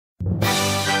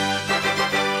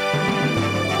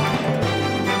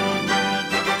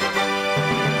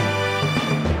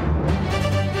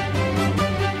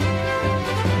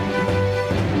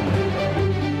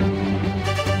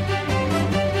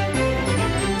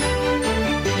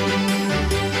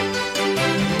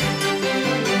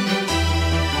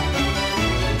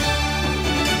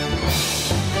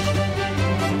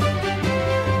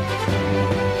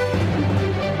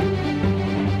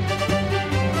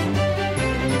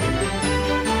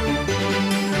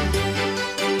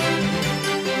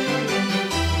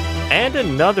And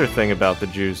another thing about the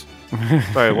juice.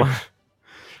 Sorry, what?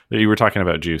 You were talking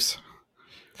about juice.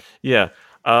 Yeah.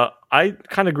 I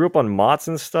kind of grew up on Mott's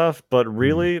and stuff, but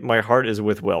really my heart is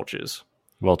with Welch's.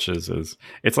 Welch's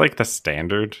it's like the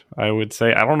standard, I would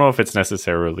say. I don't know if it's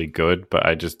necessarily good, but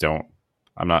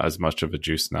I'm not as much of a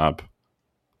juice snob.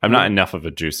 I'm not enough of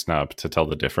a juice snob to tell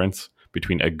the difference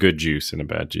between a good juice and a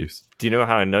bad juice. Do you know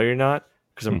how I know you're not?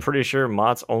 Because I'm pretty sure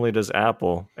Mott's only does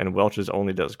apple and Welch's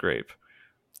only does grape.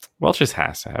 Welch's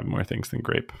has to have more things than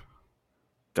grape.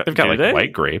 They've got like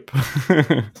white grape.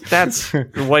 That's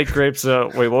white grapes.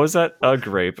 Wait, what was that? A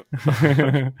grape.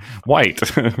 White.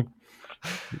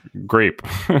 Grape.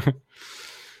 I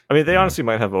mean, they honestly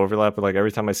might have overlap, but like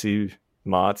every time I see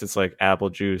Mott's, it's like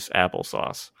apple juice,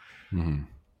 applesauce. Mm-hmm.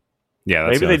 Yeah,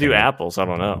 maybe they do apples. I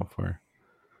don't know.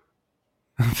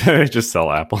 They just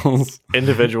sell apples.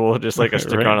 Individual, just like a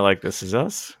sticker on it, like this is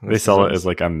us. They sell it as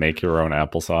like a make your own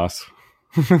applesauce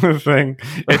thing.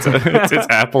 It's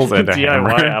apples and a DIY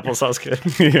hammer. applesauce kit.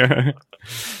 Yeah.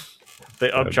 They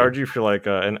upcharge you for like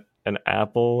an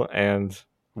apple, and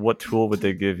what tool would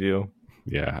they give you?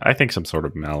 Yeah, I think some sort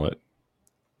of mallet.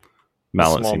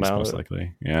 Mallet seems most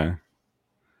likely. Yeah.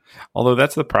 Although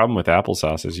that's the problem with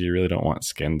applesauce is you really don't want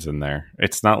skins in there.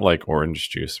 It's not like orange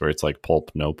juice where it's like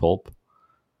pulp, no pulp.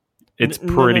 It's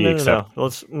pretty acceptable. No.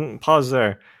 Let's pause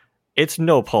there. It's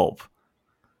no pulp.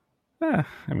 I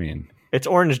mean, it's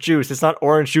orange juice. It's not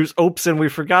orange juice. Oops, and we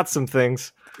forgot some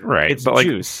things. Right. It's but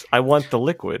juice. I want the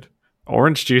liquid.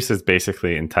 Orange juice is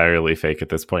basically entirely fake at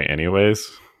this point anyways.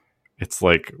 It's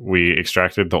like we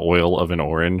extracted the oil of an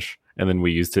orange and then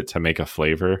we used it to make a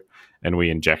flavor and we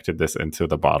injected this into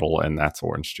the bottle and that's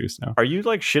orange juice now. Are you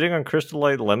like shitting on Crystal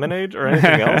Light lemonade or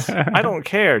anything else? I don't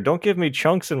care. Don't give me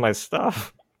chunks in my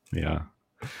stuff. Yeah.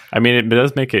 I mean, it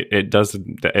does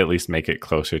at least make it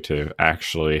closer to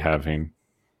actually having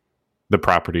the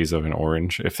properties of an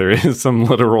orange if there is some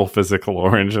literal physical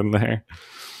orange in there.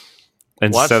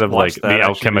 Instead of like the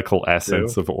alchemical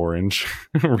essence of orange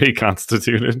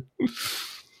reconstituted.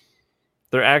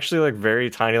 They're actually like very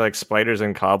tiny like spiders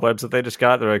and cobwebs that they just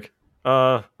got. They're like,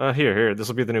 here, this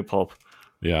will be the new pulp.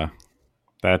 Yeah.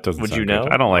 That doesn't sound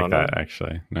good. I don't like that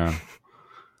actually. No.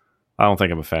 I don't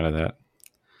think I'm a fan of that.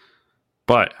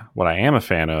 But what I am a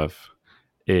fan of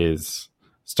is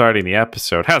starting the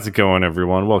episode. How's it going,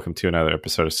 everyone? Welcome to another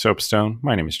episode of Soapstone.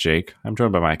 My name is Jake. I'm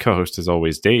joined by my co-host, as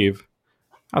always, Dave.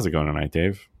 How's it going tonight,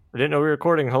 Dave? I didn't know we were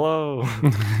recording. Hello.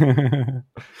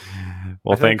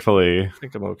 Well, thankfully, I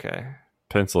think I'm okay.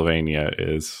 Pennsylvania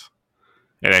it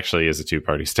actually is a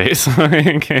two-party state, so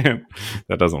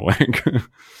that doesn't work.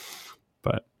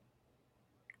 But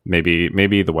maybe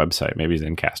the website, maybe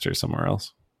Zencaster somewhere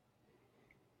else.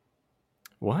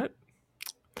 What?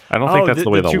 I don't think that's the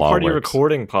way the law works. Two-party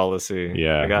recording policy.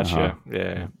 Yeah. I got you.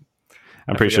 Yeah.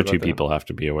 I'm pretty sure two people have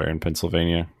to be aware in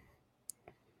Pennsylvania.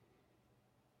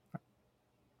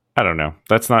 I don't know.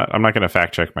 I'm not going to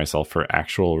fact check myself for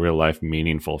actual real life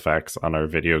meaningful facts on our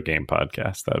video game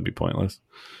podcast. That would be pointless.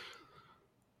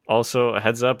 Also, a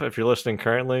heads up, if you're listening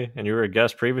currently and you were a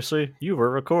guest previously, you were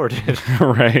recorded.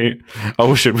 Right.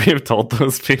 Oh, should we have told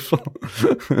those people?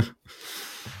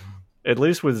 At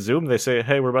least with Zoom, they say,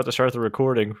 hey, we're about to start the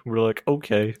recording. We're like,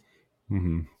 okay.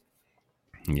 Mm-hmm.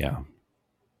 Yeah.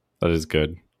 That is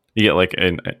good. You get like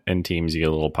in Teams, you get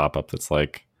a little pop-up that's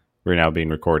like, we're now being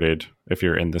recorded. If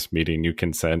you're in this meeting, you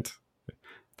consent.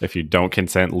 If you don't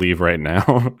consent, leave right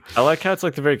now. I like how it's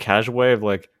like the very casual way of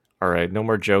like, all right, no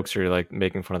more jokes or like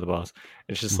making fun of the boss.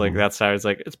 It's just like that side. It's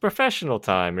like, it's professional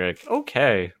time. You're like,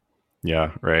 okay.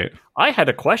 Yeah, right. I had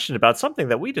a question about something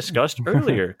that we discussed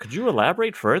earlier. Could you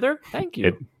elaborate further? Thank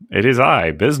you. It is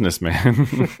I, businessman.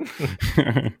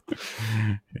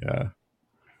 Yeah.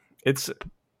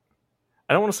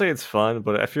 I don't want to say it's fun,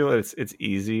 but I feel it's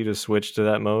easy to switch to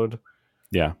that mode.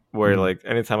 Yeah. Where like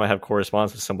anytime I have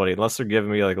correspondence with somebody, unless they're giving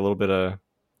me like a little bit of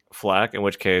flack, in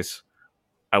which case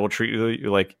I will treat you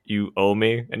like you owe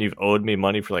me and you've owed me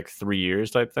money for like 3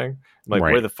 years type thing. I'm like,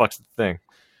 where the fuck's the thing?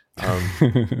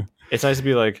 It's nice to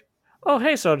be like, oh,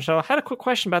 hey, so I had a quick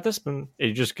question about this. And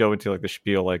you just go into like the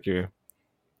spiel like you're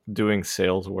doing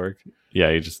sales work. Yeah,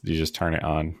 you just turn it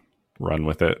on, run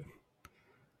with it.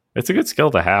 It's a good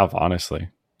skill to have, honestly.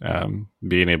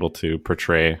 Being able to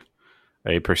portray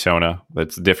a persona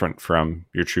that's different from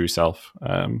your true self.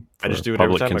 I just do it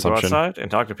every time I go outside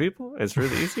and talk to people. It's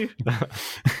really easy.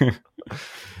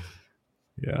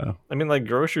 Yeah. I mean, like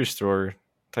grocery store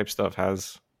type stuff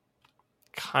has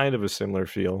kind of a similar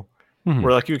feel.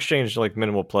 Where like you exchange like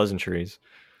minimal pleasantries.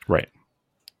 Right.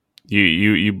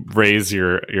 You raise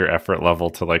your effort level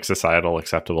to like societal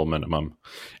acceptable minimum.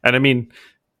 And I mean,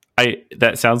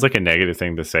 That sounds like a negative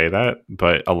thing to say that,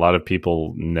 but a lot of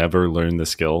people never learn the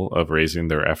skill of raising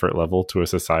their effort level to a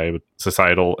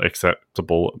societal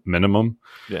acceptable minimum.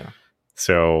 Yeah.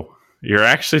 So you're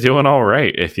actually doing all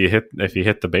right if you hit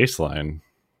the baseline.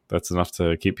 That's enough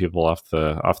to keep people off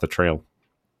the trail.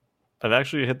 I've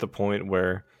actually hit the point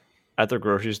where at the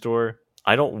grocery store,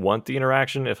 I don't want the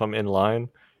interaction if I'm in line,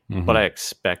 but I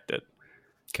expect it.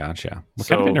 Gotcha. What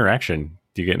kind of interaction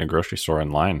do you get in a grocery store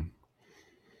in line?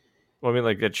 Well, I mean,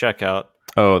 like at checkout.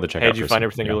 Oh, the checkout. Hey, did you find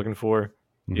everything you're looking for?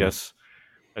 Yes.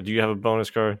 Do you have a bonus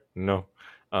card? No.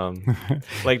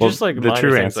 Like well, just like the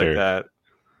true things answer, like that.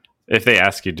 If they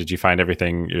ask you, did you find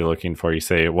everything you're looking for? You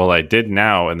say, well, I did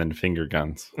now, and then finger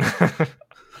guns.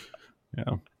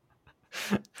 Yeah.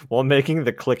 While making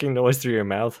the clicking noise through your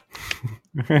mouth.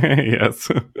 Yes.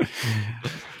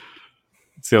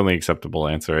 It's the only acceptable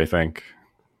answer, I think.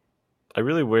 I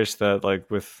really wish that, like,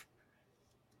 with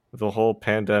the whole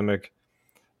pandemic,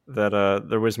 that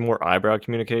there was more eyebrow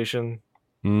communication.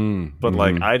 But,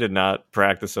 like, I did not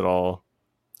practice at all.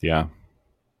 Yeah.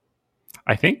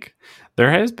 I think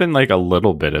there has been, like, a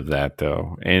little bit of that,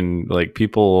 though. And, like,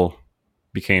 people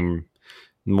became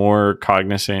more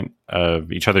cognizant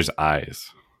of each other's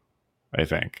eyes, I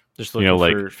think. Just looking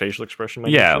for facial expression?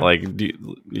 Yeah, like,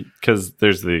 because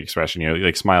there's the expression,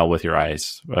 like, smile with your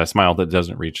eyes. A smile that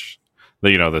doesn't reach,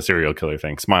 the serial killer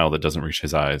thing. Smile that doesn't reach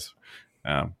his eyes.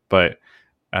 But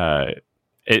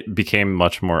it became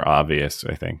much more obvious,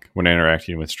 I think, when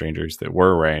interacting with strangers that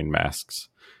were wearing masks.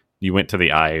 You went to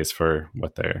the eyes for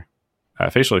what their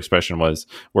facial expression was.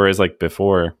 Whereas, like,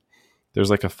 before,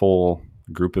 there's, like, a full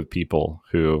group of people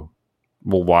who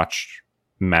will watch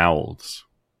mouths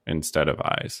instead of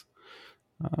eyes.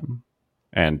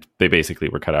 And they basically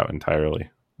were cut out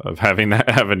entirely of having that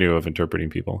avenue of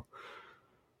interpreting people.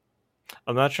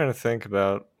 I'm not trying to think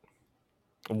about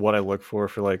what I look for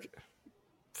like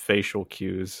facial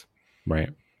cues.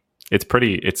 Right.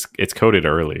 It's coded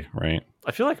early, right?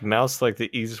 I feel like mouth's like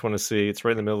the easiest one to see. It's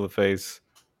right in the middle of the face.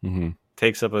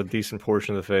 Takes up a decent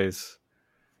portion of the face.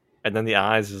 And then the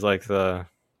eyes is like the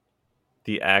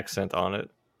accent on it.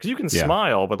 Because you can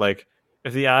smile, but like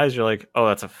if the eyes are like, oh,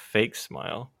 that's a fake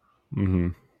smile.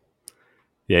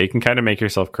 Yeah, you can kind of make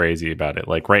yourself crazy about it.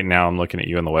 Like right now I'm looking at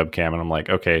you in the webcam and I'm like,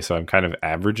 okay, so I'm kind of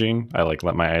averaging. I like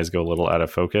let my eyes go a little out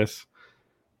of focus.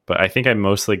 But I think I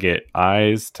mostly get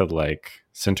eyes to like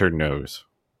centered nose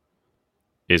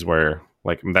is where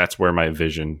like that's where my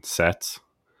vision sets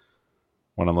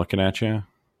when I'm looking at you.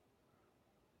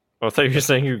 I thought you were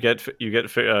saying you get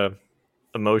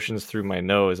emotions through my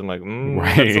nose. I'm like,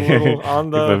 right. That's a little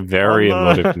on the you have a very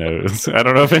emotive nose. I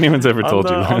don't know if anyone's ever told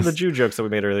you this. On the Jew jokes that we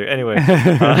made earlier. Anyway,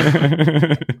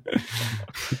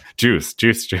 juice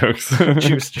jokes.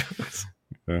 Juice jokes.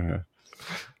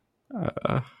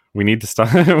 We need to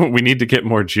stop. We need to get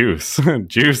more juice.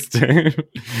 Juice.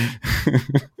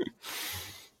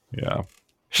 Yeah.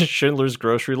 Schindler's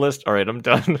grocery list. All right, I'm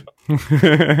done.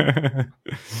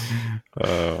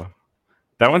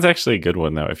 That one's actually a good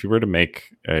one, though. If you were going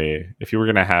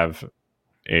to have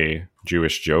a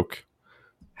Jewish joke,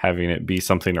 having it be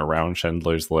something around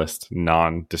Schindler's List,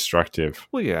 non-destructive.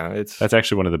 Well, yeah, that's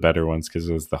actually one of the better ones because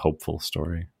it was the hopeful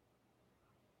story.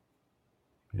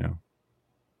 Yeah.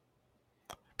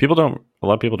 A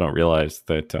lot of people don't realize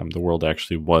that the world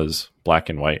actually was black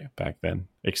and white back then,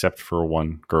 except for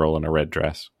one girl in a red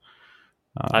dress.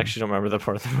 I actually don't remember that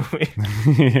part of the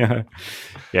movie. Yeah,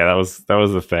 that was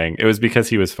the thing. It was because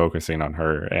he was focusing on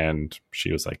her, and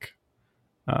she was like,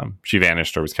 she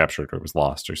vanished or was captured or was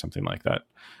lost or something like that.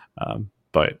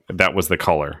 But that was the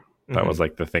color. That was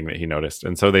like the thing that he noticed,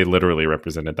 and so they literally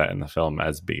represented that in the film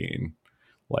as being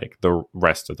like the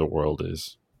rest of the world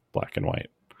is black and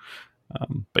white.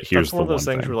 But here's that's one of those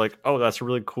things where like, oh, that's a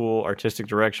really cool artistic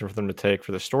direction for them to take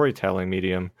for the storytelling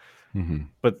medium.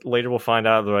 But later we'll find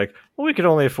out they're like, well, we could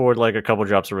only afford like a couple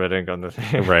drops of red ink on the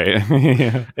thing. Right.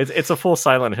 Yeah. It's a full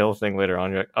Silent Hill thing later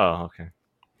on. You're like, oh, okay.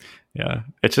 Yeah.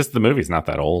 It's just the movie's not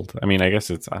that old. I mean, I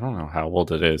guess I don't know how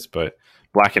old it is, but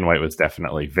black and white was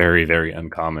definitely very, very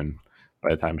uncommon by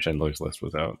the time Schindler's List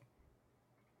was out.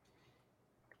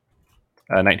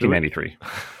 1993.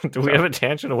 Do we have a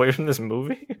tangent away from this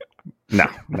movie? No.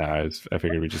 I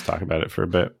figured we'd just talk about it for a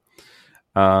bit.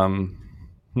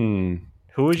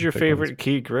 Who was your favorite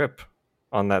key grip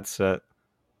on that set?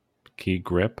 Key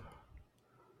grip?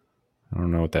 I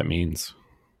don't know what that means.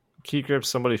 Key grip's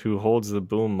somebody who holds the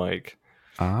boom mic.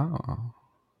 Oh.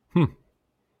 I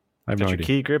have no idea. Your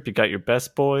key grip, you got your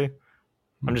best boy.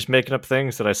 I'm just making up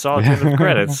things that I saw at the end of the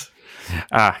credits.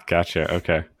 Gotcha.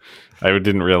 Okay. I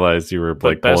didn't realize you were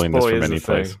like pulling this from any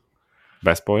place.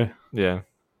 Best boy? Yeah.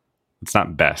 It's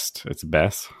not best. It's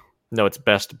best. No, it's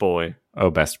Best Boy. Oh,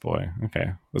 Best Boy.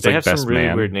 Okay. It's They like have Best some really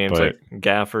Man, weird names but... like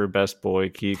Gaffer, Best Boy,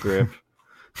 Key Grip.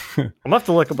 I'm gonna have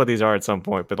to look up what these are at some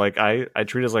point, but like I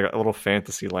treat it as like a little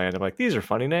fantasy land. I'm like, these are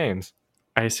funny names.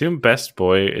 I assume Best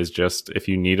Boy is just if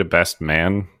you need a best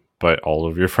man, but all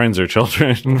of your friends are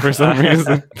children for some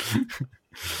reason.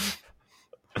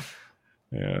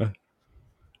 Yeah.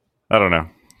 I don't know.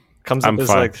 Comes I'm up as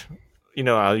fine. like,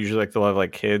 I usually like they'll have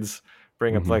like kids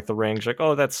bring up like the range, like,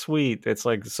 oh, that's sweet. It's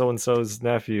like so and so's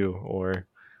nephew or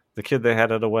the kid they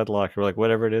had at a wedlock or like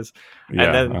whatever it is. And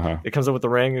then it comes up with the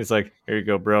ring. It's like, here you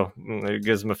go, bro. It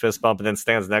gives him a fist bump and then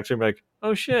stands next to him like,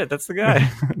 oh shit, that's the guy.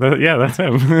 Yeah, that's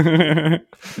him.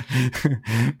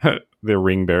 The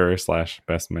ring bearer /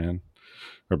 best man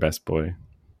or best boy.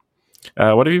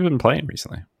 What have you been playing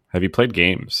recently? Have you played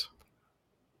games?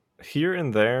 Here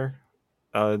and there.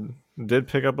 Did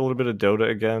pick up a little bit of Dota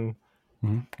again.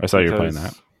 I saw you were playing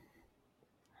that.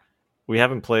 We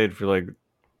haven't played for like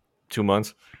 2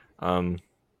 months.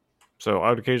 So I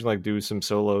would occasionally like do some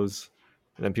solos,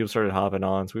 and then people started hopping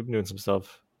on. So we've been doing some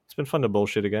stuff. It's been fun to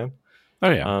bullshit again.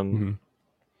 Oh yeah.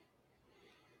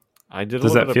 I did.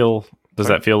 Does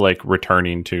that feel like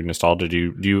returning to nostalgia?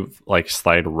 Do you like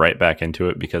slide right back into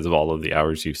it because of all of the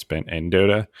hours you've spent in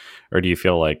Dota, or do you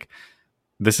feel like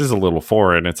this is a little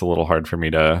foreign? It's a little hard for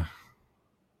me to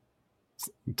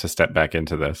step back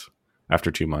into this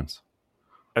after 2 months.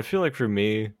 I feel like for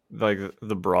me, like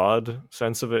the broad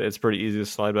sense of it, it's pretty easy to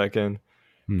slide back in.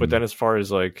 But then as far as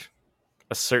like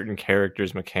a certain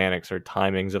character's mechanics or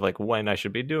timings of like when I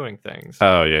should be doing things.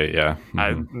 Oh yeah.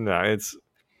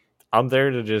 I'm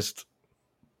there to just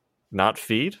not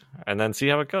feed and then see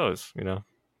how it goes,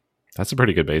 That's a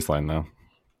pretty good baseline though.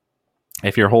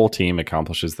 If your whole team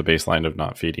accomplishes the baseline of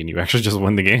not feeding, you actually just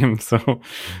win the game. So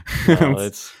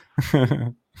it's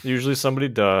usually somebody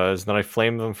does, then I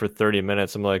flame them for 30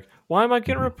 minutes. I'm like, why am I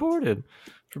getting reported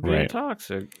for being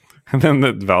toxic? And then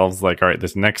the Valve's like, all right,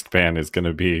 this next ban is going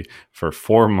to be for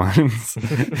 4 months.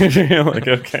 You're like,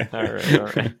 okay. All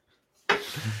right.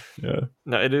 Yeah.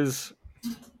 No, it's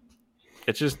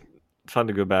just fun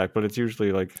to go back, but it's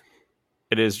usually like,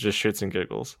 it is just shits and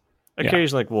giggles.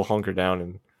 Occasionally, like, we'll hunker down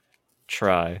and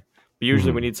try. But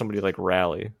usually we need somebody to like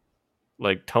rally.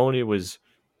 Like Tony was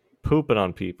pooping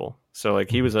on people. So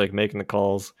like he was like making the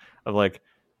calls of like,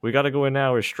 we got to go in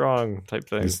now, we're strong type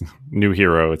thing. His new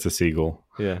hero, it's a seagull.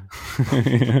 Yeah.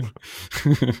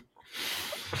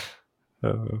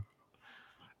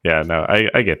 Yeah, no,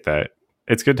 I get that.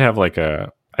 It's good to have I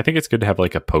think it's good to have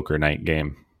like a poker night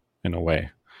game in a way,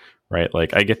 right?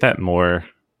 Like I get that more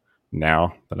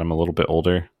now that I'm a little bit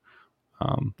older.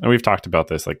 And we've talked about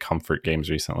this like comfort games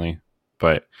recently,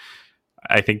 but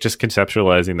I think just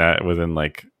conceptualizing that within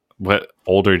like what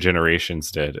older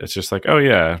generations did, it's just like, oh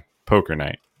yeah, poker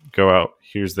night, go out.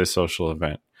 Here's this social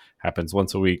event, happens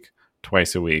once a week,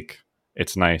 twice a week.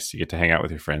 It's nice. You get to hang out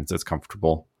with your friends. It's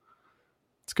comfortable.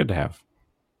 It's good to have.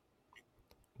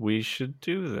 We should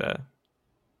do that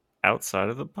outside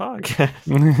of the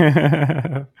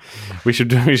podcast. we should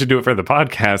do it for the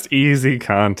podcast. Easy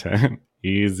content.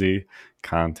 You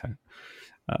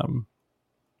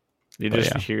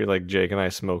just hear like Jake and I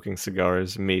smoking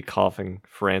cigars, me coughing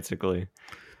frantically,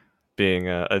 being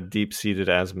a deep-seated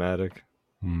asthmatic.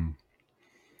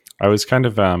 I was kind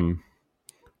of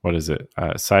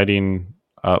siding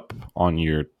up on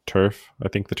your turf, I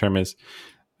think the term is,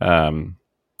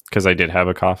 because I did have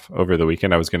a cough over the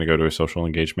weekend. I was going to go to a social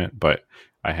engagement, but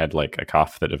I had like a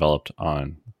cough that developed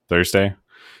on Thursday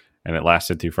and it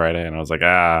lasted through Friday, and I was like,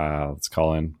 let's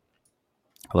call in.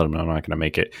 I let them know I'm not going to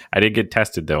make it. I did get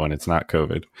tested though, and it's not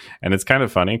COVID. And it's kind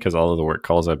of funny because all of the work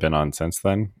calls I've been on since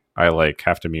then, I like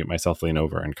have to mute myself, lean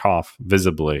over, and cough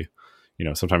visibly.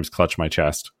 Sometimes clutch my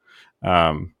chest,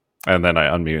 and then I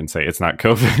unmute and say it's not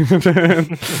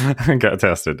COVID. And got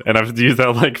tested, and I've used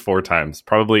that like 4 times,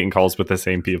 probably in calls with the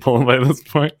same people by this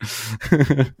point.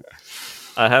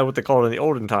 I had what they called in the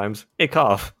olden times a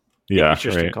cough. Yeah, it's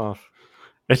just a cough.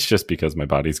 It's just because my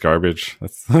body's garbage.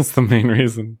 That's the main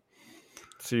reason.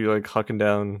 So you like hucking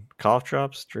down cough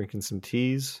drops, drinking some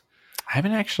teas? I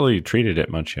haven't actually treated it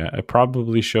much yet. I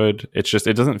probably should. It's just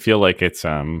it doesn't feel like it's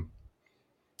a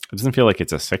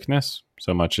sickness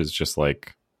so much as just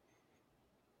like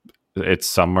it's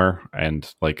summer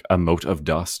and like a mote of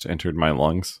dust entered my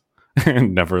lungs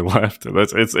and never left.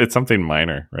 It's something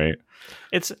minor, right?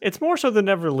 It's more so than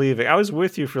never leaving. I was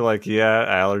with you for like,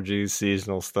 allergies,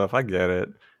 seasonal stuff. I get it.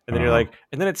 And then you're like,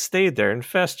 and then it stayed there and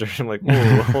festered. I'm like,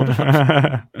 whoa, hold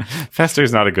on. Fester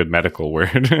is not a good medical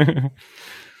word.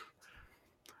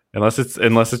 unless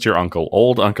it's your uncle,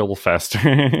 old Uncle Fester.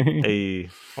 Hey,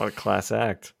 what a class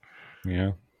act.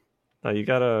 Yeah. No, you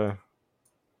gotta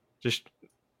Just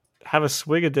have a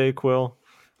swig a day, Quill,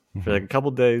 for like a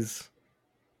couple days,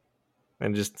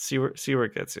 and just see where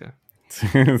it gets you.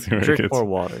 Drink more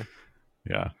water.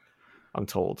 Yeah, I'm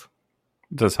told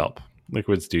it does help.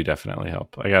 Liquids do definitely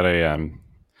help. I got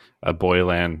a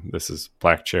Boylan. This is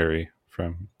black cherry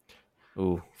from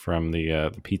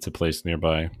the pizza place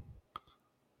nearby.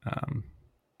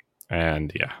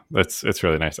 And yeah, it's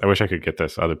really nice. I wish I could get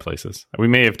this other places. We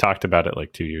may have talked about it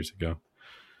like 2 years ago.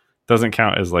 Doesn't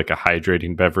count as like a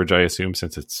hydrating beverage, I assume,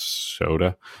 since it's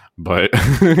soda. But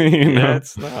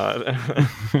it's not.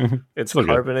 It's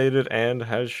carbonated good. And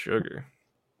has sugar.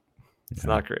 It's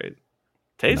not great.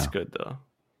 Tastes good though.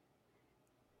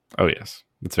 Oh yes,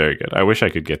 it's very good. I wish I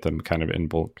could get them kind of in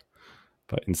bulk,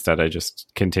 but instead I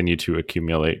just continue to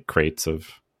accumulate crates of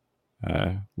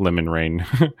lemon rain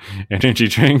energy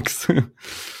drinks.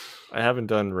 I haven't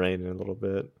done rain in a little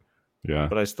bit. Yeah,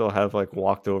 but I still have like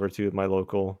walked over to my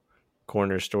local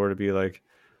corner store to be like,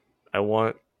 I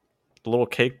want little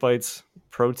cake bites,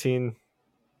 protein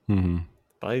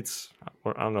bites,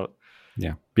 or I don't know.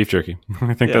 Yeah, beef jerky.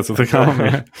 I think that's what they call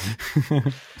them. Yeah.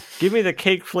 Give me the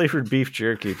cake flavored beef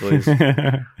jerky, please.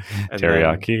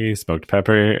 Teriyaki, smoked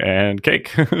pepper, and cake.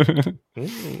 Cake.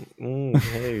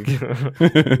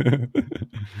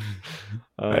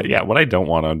 Yeah, what I don't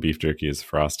want on beef jerky is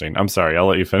frosting. I'm sorry, I'll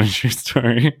let you finish your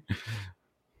story.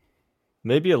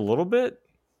 Maybe a little bit,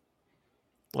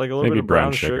 like a little bit of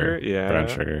brown sugar. Yeah, brown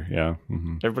sugar. Yeah,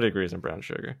 everybody agrees on brown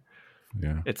sugar.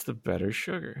 Yeah, it's the better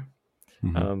sugar.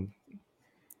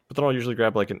 But then I'll usually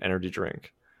grab like an energy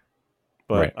drink.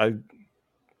 But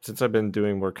since I've been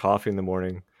doing more coffee in the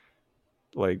morning,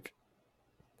 like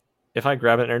if I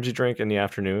grab an energy drink in the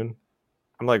afternoon,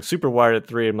 I'm like super wired at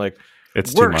 3. I'm like,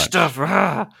 it's work too much stuff.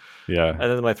 Yeah, and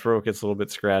then my throat gets a little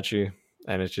bit scratchy,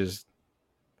 and it's just,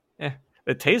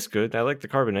 it tastes good. I like the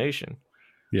carbonation.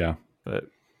 Yeah, but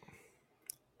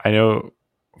I know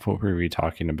what were we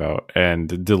talking about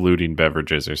and diluting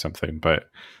beverages or something, but.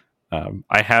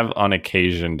 I have on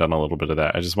occasion done a little bit of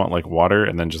that. I just want like water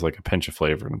and then just like a pinch of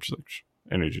flavor and I'm just like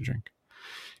energy drink.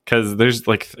 Because there's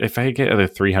like, if I get a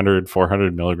 300,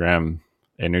 400 milligram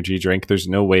energy drink, there's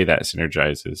no way that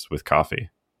synergizes with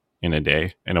coffee in a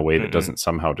day in a way that doesn't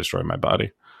somehow destroy my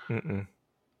body. It's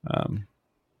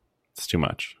too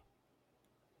much.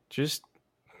 Just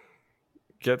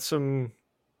get some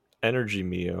energy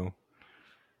Mio.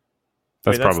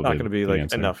 That's probably not probably going to be like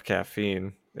answer. Enough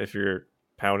caffeine if you're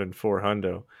pounding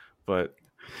 400, but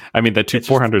I mean that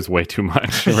 400 is way too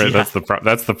much, right? Yeah.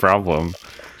 That's the problem.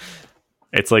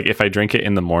 It's like if I drink it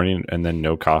in the morning and then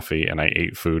no coffee and I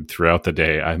ate food throughout the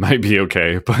day, I might be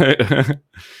okay, but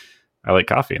I like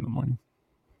coffee in the morning.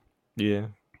 Yeah,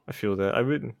 I feel that.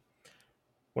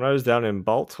 When I was down in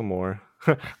Baltimore,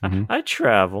 I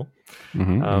travel.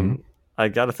 I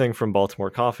got a thing from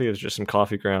Baltimore Coffee. It was just some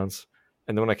coffee grounds,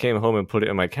 and then when I came home and put it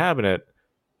in my cabinet,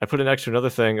 I put an extra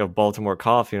another thing of Baltimore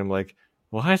coffee, and I'm like,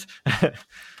 what?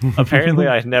 Apparently,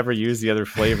 I never used the other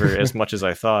flavor as much as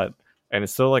I thought, and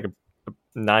it's still like a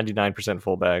 99%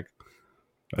 full bag.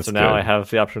 That's so now good. I have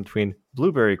the option between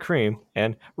blueberry cream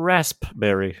and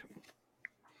raspberry.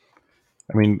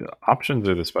 I mean, options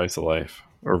are the spice of life,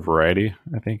 or variety,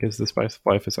 I think, is the spice of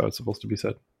life, is how it's supposed to be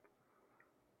said.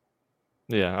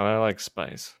 Yeah, I like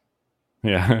spice.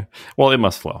 Yeah, well, it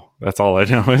must flow. That's all I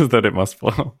know is that it must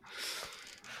flow.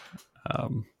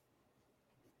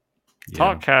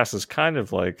 Talkcast is kind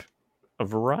of like a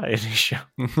variety show.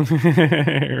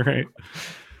 Right.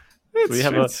 We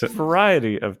have a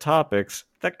variety of topics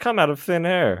that come out of thin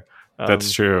air.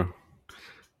 That's true.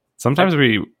 Sometimes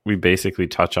we basically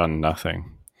touch on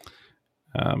nothing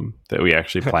that we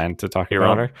actually plan to talk Your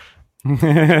about.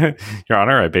 Honor? Your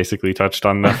Honor, I basically touched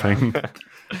on nothing.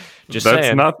 Just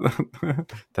saying.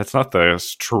 That's not the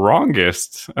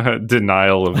strongest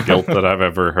denial of guilt that I've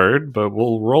ever heard, but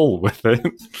we'll roll with it.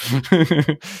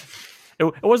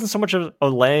 It wasn't so much a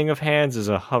laying of hands as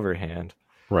a hover hand.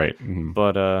 Right.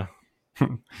 But I'll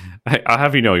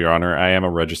have you know, Your Honor, I am a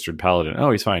registered paladin.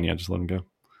 Oh, he's fine. Yeah, just let him go.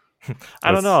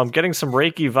 I don't know. I'm getting some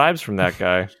Reiki vibes from that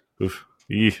guy. Oof.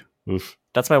 Oof.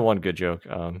 That's my one good joke.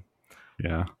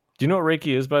 Yeah. Do you know what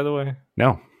Reiki is, by the way?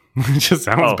 No. It just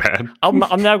sounds bad. I'm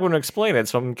now going to explain it,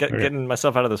 so I'm getting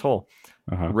myself out of this hole.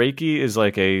 Reiki is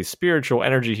like a spiritual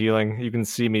energy healing. You can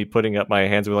see me putting up my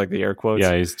hands with like the air quotes.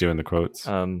 Yeah, he's doing the quotes.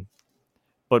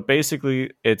 But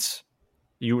basically, it's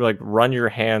you like run your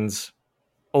hands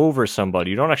over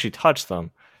somebody. You don't actually touch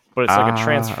them, but it's like a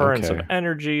transference of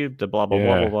energy, the blah, blah,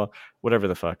 blah, blah, blah, whatever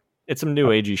the fuck. It's some new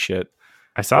agey shit.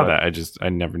 I saw that. I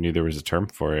never knew there was a term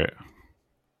for it.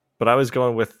 But I was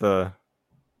going with the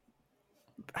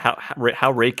how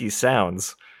Reiki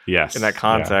sounds. Yes. in that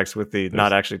context with the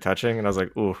not actually touching, and I was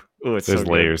like, ooh, it's there's so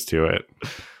good. layers to it.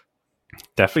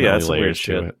 Definitely layers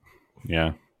to it.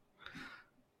 Yeah.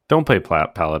 Don't play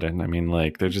Paladin. I mean,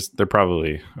 like they're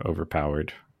probably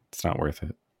overpowered. It's not worth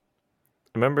it.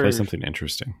 I remember play something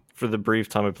interesting. For the brief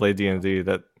time I played D&D,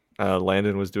 that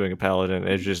Landon was doing a paladin.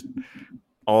 It's just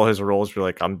all his roles were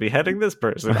like, I'm beheading this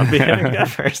person, I'm beheading that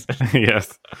person.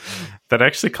 Yes, that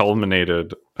actually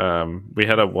culminated. We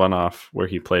had a one-off where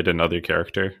he played another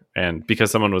character, and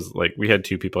because someone was like, we had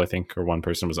two people, I think, or one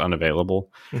person was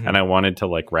unavailable, and I wanted to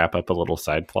like wrap up a little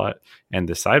side plot, and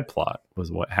the side plot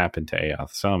was what happened to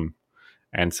Aoth Sum,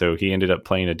 and so he ended up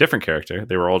playing a different character.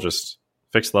 They were all just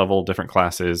fixed level, different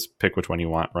classes. Pick which one you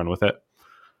want, run with it.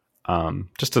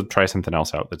 Just to try something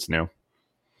else out that's new.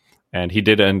 And he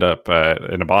did end up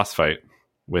in a boss fight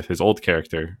with his old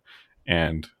character,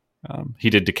 and he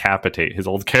did decapitate his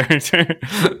old character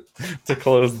to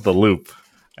close the loop.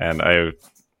 And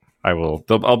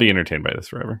I'll be entertained by this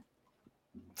forever.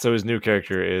 So his new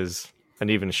character is an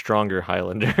even stronger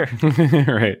Highlander.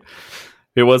 Right.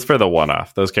 It was for the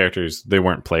one-off. Those characters, they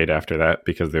weren't played after that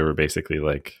because they were basically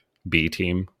like B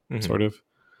team sort of.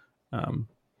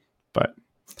 But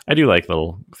I do like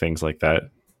little things like that.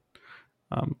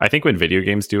 I think when video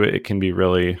games do it, it can be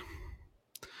really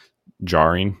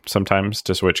jarring sometimes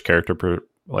to switch character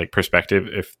perspective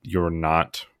if you're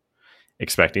not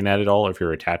expecting that at all, or if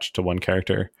you're attached to one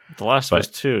character. The Last of Us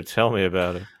 2, tell me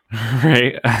about it.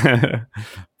 Right.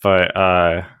 But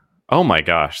oh my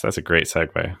gosh, that's a great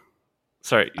segue.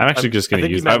 Sorry, I'm actually just going to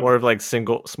use. You meant more of like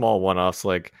small one-offs.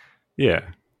 Like, yeah.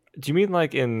 Do you mean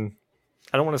like in?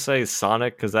 I don't want to say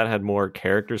Sonic because that had more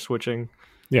character switching.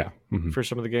 Yeah. For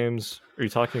some of the games, are you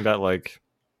talking about like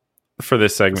for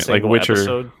this segment, like Witcher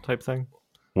episode type thing?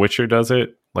 Witcher does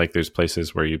it. Like, there's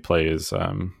places where you play as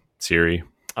Ciri.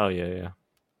 Oh yeah.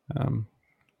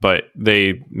 But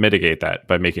they mitigate that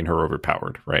by making her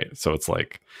overpowered, right? So it's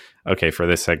like, okay, for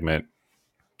this segment,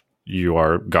 you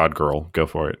are God Girl, go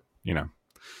for it, you know.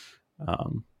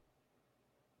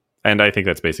 And I think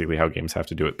that's basically how games have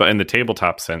to do it. But in the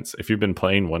tabletop sense, if you've been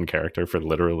playing one character for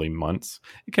literally months,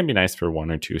 it can be nice for 1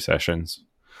 or 2 sessions.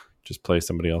 Just play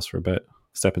somebody else for a bit,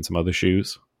 step in some other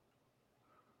shoes.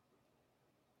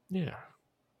 Yeah.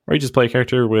 Or you just play a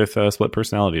character with a split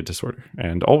personality disorder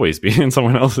and always be in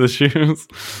someone else's shoes.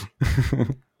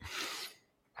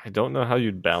 I don't know how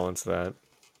you'd balance that.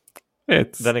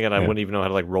 Then again, I wouldn't even know how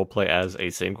to like role play as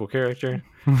a single character.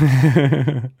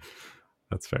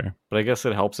 That's fair. But I guess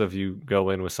it helps if you go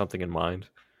in with something in mind.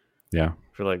 Yeah.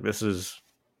 For like, this is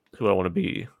who I want to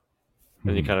be.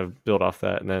 And you kind of build off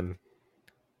that. And then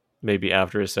maybe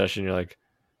after a session, you're like,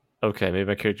 okay, maybe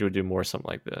my character would do more something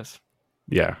like this.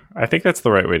 Yeah. I think that's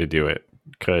the right way to do it.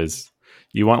 Because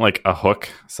you want like a hook,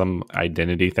 some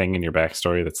identity thing in your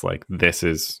backstory that's like, this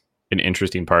is an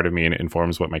interesting part of me and it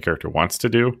informs what my character wants to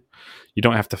do. You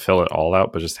don't have to fill it all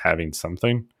out, but just having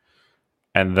something.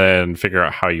 And then figure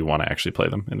out how you want to actually play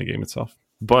them in the game itself.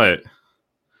 But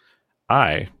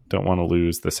I don't want to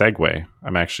lose the segue.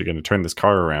 I'm actually going to turn this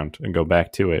car around and go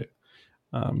back to it.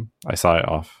 I saw it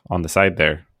off on the side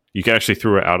there. You actually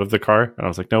threw it out of the car. And I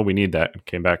was like, no, we need that. And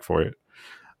came back for it.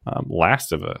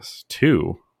 Last of Us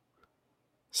 2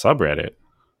 subreddit.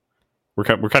 We're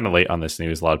kind of late on this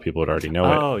news. A lot of people would already know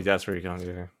it. Oh, that's where you're going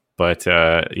there. But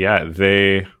yeah,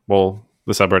 the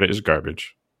subreddit is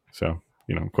garbage. So,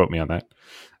 quote me on that.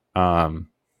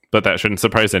 But that shouldn't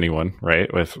surprise anyone,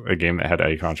 right? With a game that had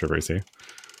a controversy.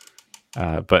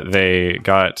 But they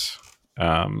got,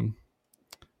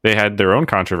 they had their own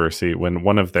controversy when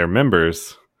one of their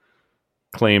members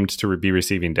claimed to be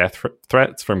receiving death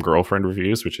threats from Girlfriend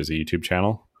Reviews, which is a YouTube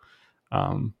channel,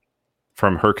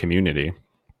 from her community.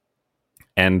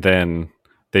 And then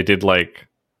they did like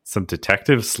some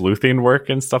detective sleuthing work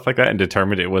and stuff like that and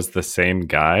determined it was the same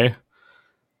guy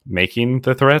making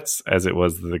the threats as it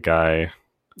was the guy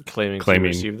claiming to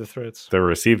receive the threats. To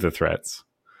receive the threats.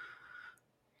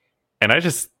 And I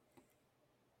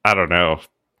don't know.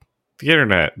 The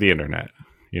internet,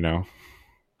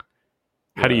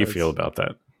 How do you feel about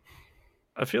that?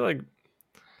 I feel like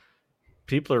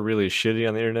people are really shitty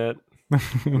on the internet.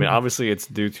 I mean, obviously it's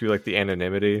due to like the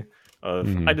anonymity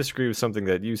of I disagree with something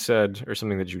that you said or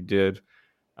something that you did.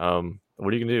 What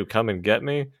are you gonna do? Come and get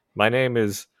me? My name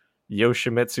is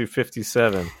Yoshimitsu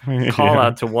 57. Call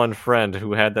out to one friend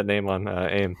who had that name on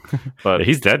AIM, but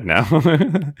he's dead now.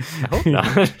 I hope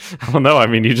not. Oh no! I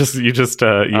mean, you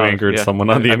angered someone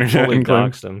on the internet and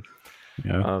doxed him.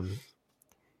 Yeah.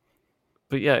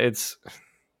 But yeah, it's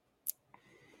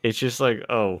just like,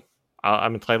 oh,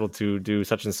 I'm entitled to do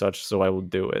such and such, so I will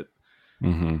do it.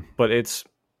 But it's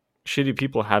shitty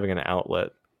people having an outlet.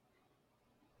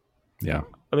 Yeah.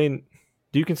 I mean,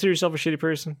 do you consider yourself a shitty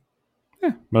person?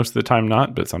 Yeah. Most of the time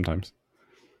not, but sometimes.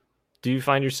 Do you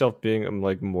find yourself being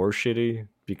like more shitty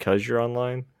because you're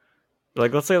online?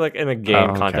 Like, let's say like in a game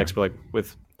Oh, okay. context, but like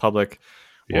with public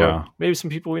or Yeah. maybe some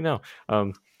people we know.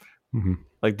 Hmm.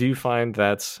 Like, do you find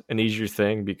that's an easier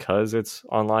thing because it's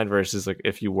online versus like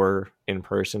if you were in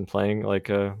person playing like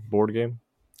a board game?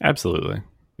 Absolutely.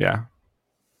 Yeah.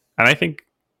 And I think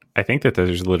that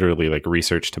there's literally like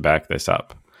research to back this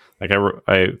up. Like I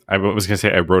was going to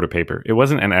say I wrote a paper. It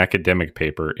wasn't an academic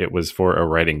paper. It was for a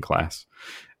writing class,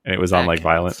 and it was on like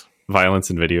Accounts. violence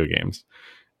in video games.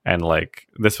 And like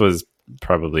this was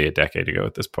probably a decade ago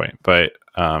at this point, but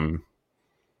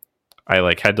I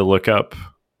like had to look up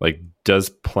like, does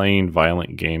playing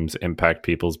violent games impact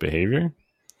people's behavior?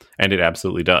 And it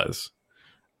absolutely does.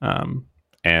 Um,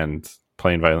 and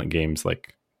playing violent games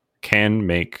like can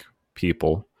make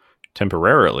people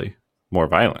temporarily more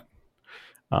violent.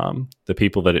 The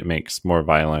people that it makes more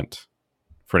violent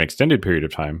for an extended period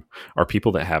of time are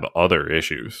people that have other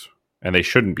issues, and they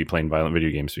shouldn't be playing violent video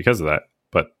games because of that,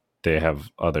 but they have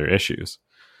other issues.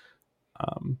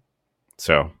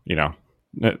 So,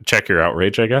 check your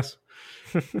outrage, I guess.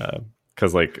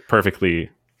 Because like perfectly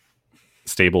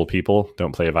stable people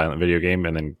don't play a violent video game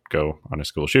and then go on a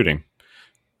school shooting.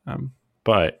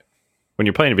 But when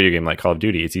you're playing a video game like Call of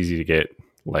Duty, it's easy to get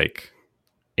like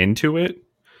into it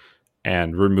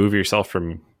and remove yourself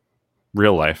from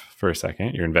real life for a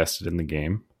second. You're invested in the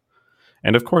game.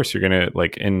 And of course, you're going to,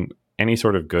 like, in any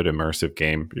sort of good immersive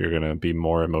game, you're going to be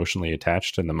more emotionally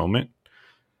attached in the moment.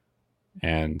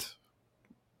 And,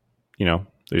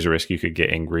 there's a risk you could get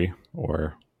angry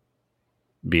or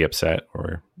be upset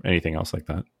or anything else like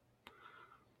that.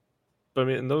 But I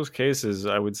mean, in those cases,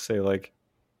 I would say like,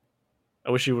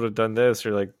 I wish you would have done this,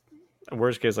 or like,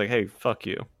 worst case, like, hey, fuck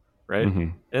you, right?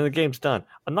 Mm-hmm. And the game's done.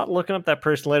 I'm not looking up that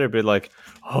person later, be like,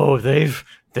 oh, they've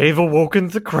awoken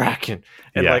the Kraken,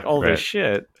 and like all this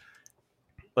shit.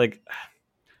 Like,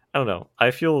 I don't know.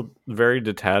 I feel very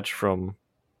detached from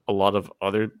a lot of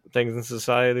other things in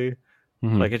society.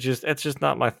 Mm-hmm. Like it's just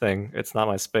not my thing. It's not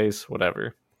my space.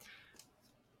 Whatever.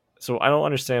 So I don't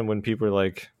understand when people are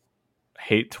like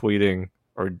hate tweeting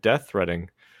or death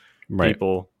threatening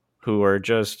people who are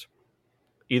just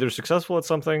either successful at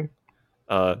something,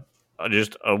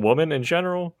 just a woman in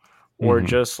general, or Mm-hmm.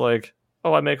 just like,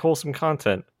 oh, I make wholesome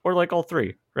content, or like all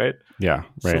three, right? Yeah,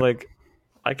 right. So like,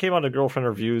 I came on to Girlfriend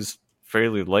Reviews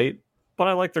fairly late, but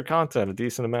I like their content a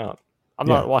decent amount. I'm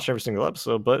not watching every single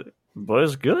episode, but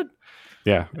it's good.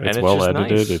 Yeah, it's and well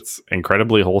edited. Nice. It's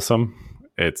incredibly wholesome.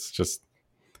 It's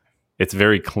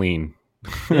very clean.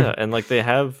 Yeah, and like they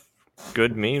have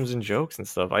good memes and jokes and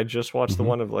stuff. I just watched the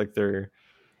one of like their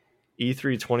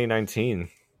E3 2019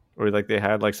 where like they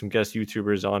had like some guest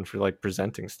YouTubers on for like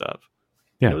presenting stuff.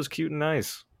 Yeah, and it was cute and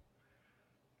nice.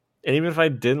 And even if I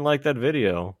didn't like that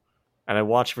video and I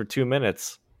watched for 2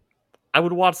 minutes, I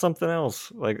would watch something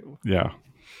else. Like, yeah,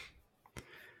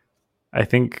 I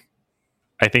think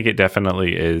it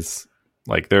definitely is.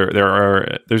 Like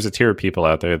there's a tier of people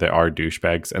out there that are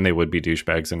douchebags, and they would be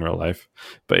douchebags in real life.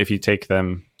 But if you take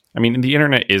them, I mean, the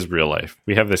internet is real life.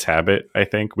 We have this habit. I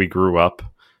think we grew up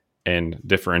in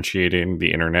differentiating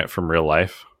the internet from real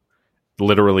life,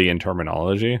 literally in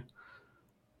terminology.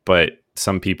 But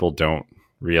some people don't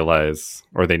realize,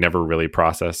 or they never really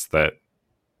process that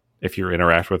if you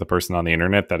interact with a person on the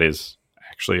internet, that is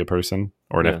actually a person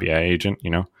or an FBI agent,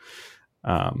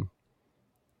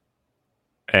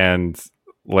 and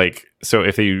like, so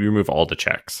if you remove all the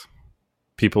checks,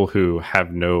 people who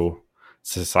have no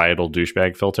societal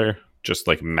douchebag filter just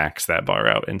like max that bar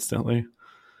out instantly.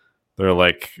 They're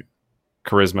like,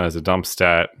 charisma is a dump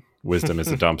stat, wisdom is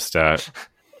a dump stat.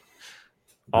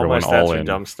 All my stats are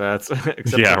dump stats.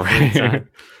 Except yeah, right.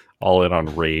 All in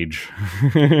on rage.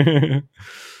 I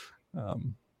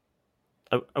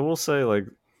will say, like,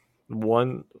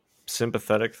 one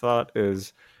sympathetic thought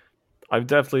is I've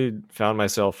definitely found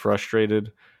myself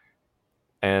frustrated,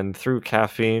 and through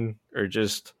caffeine or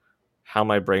just how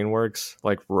my brain works,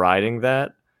 like riding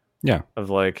that. Yeah. Of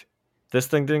like, this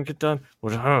thing didn't get done.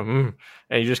 And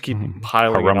you just keep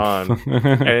piling it on.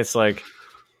 And it's like,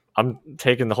 I'm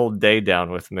taking the whole day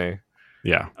down with me.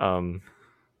 Yeah.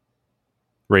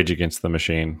 Rage Against the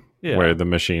Machine. Yeah. Where the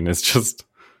machine is just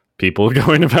people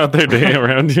going about their day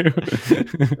around you.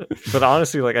 But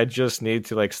honestly, like, I just need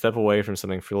to like step away from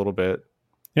something for a little bit.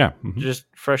 Yeah. Just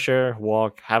fresh air,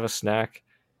 walk, have a snack,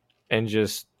 and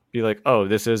just be like, oh,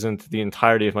 this isn't the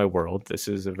entirety of my world. This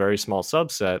is a very small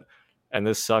subset, and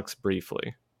this sucks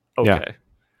briefly. Okay.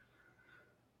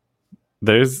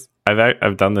 Yeah.,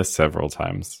 I've done this several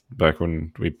times back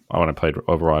when I played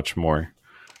Overwatch more.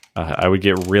 And like, I would just be like, oh, this isn't the entirety of my world. This is a very small subset, and this sucks briefly. Okay. There's, I've done this several times back when I played Overwatch more. And like, I would I would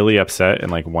get really upset in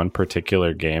like one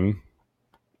particular game,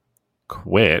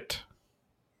 quit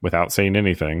without saying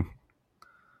anything,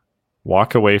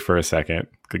 walk away for a second,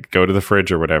 go to the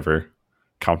fridge or whatever,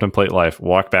 contemplate life,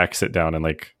 walk back, sit down, and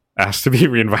like ask to be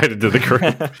reinvited to the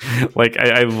group. Like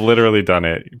I literally done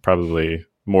it probably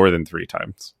more than 3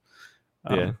 times.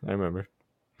 Yeah, I remember.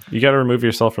 You got to remove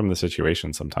yourself from the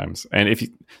situation sometimes, and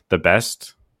the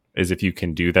best is if you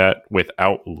can do that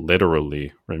without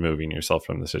literally removing yourself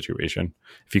from the situation.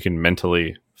 If you can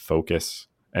mentally focus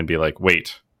and be like,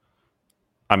 wait,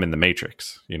 I'm in the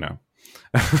Matrix, you know,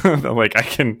 like I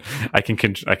can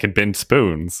bend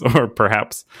spoons, or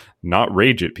perhaps not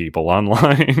rage at people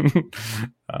online.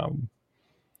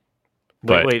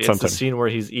 Wait, it's the scene where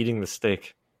he's eating the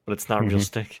steak, but it's not real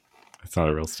steak. It's not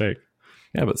a real steak.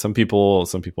 Yeah, but some people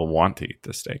want to eat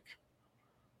the steak.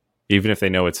 Even if they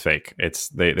know it's fake,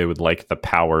 they would like the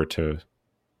power to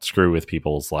screw with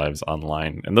people's lives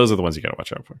online. And those are the ones you got to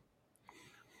watch out for.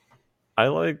 I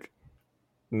like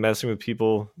messing with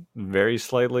people very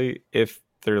slightly if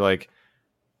they're like,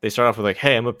 they start off with like,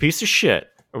 hey, I'm a piece of shit.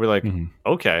 Or we're like,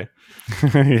 okay.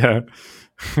 Yeah.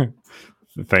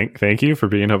 Thank you for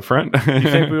being upfront. You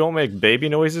think we won't make baby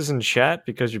noises in chat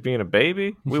because you're being a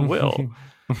baby? We will.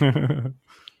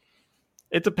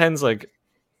 It depends, like,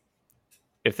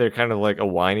 if they're kind of like a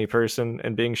whiny person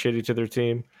and being shitty to their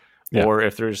team, or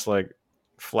if they're just like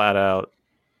flat out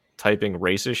typing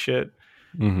racist shit,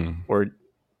 or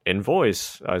in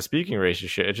voice speaking racist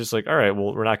shit. It's just like, all right,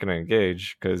 well, we're not going to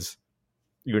engage because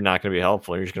you're not going to be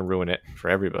helpful. You're just going to ruin it for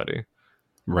everybody.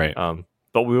 Right.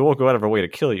 But we won't go out of our way to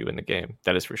kill you in the game.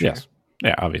 That is for sure. Yes.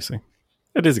 Yeah, obviously.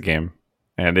 It is a game,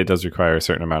 and it does require a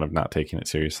certain amount of not taking it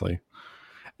seriously.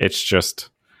 It's just,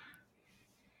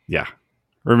 yeah.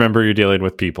 Remember, you're dealing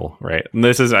with people, right? And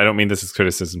I don't mean this is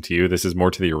criticism to you. This is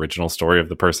more to the original story of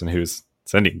the person who's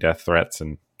sending death threats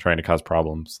and trying to cause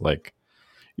problems. Like,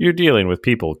 you're dealing with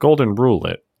people. Golden rule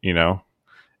it, you know?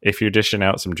 If you're dishing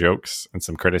out some jokes and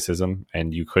some criticism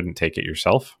and you couldn't take it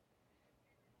yourself,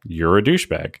 you're a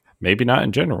douchebag. Maybe not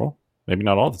in general, maybe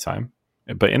not all the time,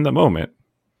 but in the moment,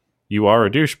 you are a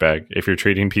douchebag if you're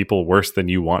treating people worse than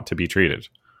you want to be treated.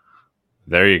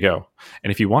 There you go.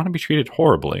 And if you want to be treated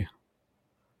horribly,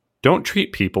 don't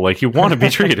treat people like you want to be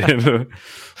treated.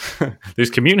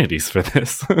 There's communities for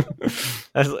this.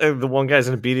 As the one guy's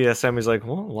in a BDSM, he's like,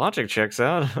 well, logic checks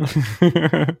out.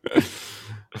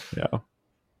 Yeah.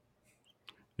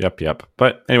 Yep.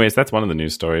 But anyways, that's one of the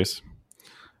news stories.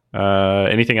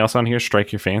 Anything else on here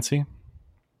strike your fancy?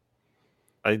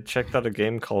 I checked out a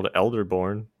game called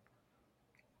Elderborn.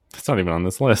 That's not even on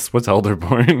this list. What's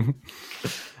Elderborn?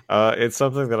 It's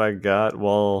something that I got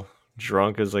while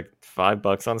drunk. Is like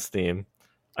 $5 on Steam.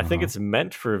 I think it's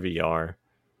meant for VR.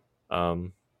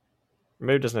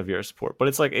 Maybe it doesn't have VR support, but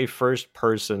it's like a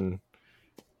first-person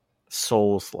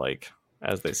Souls-like,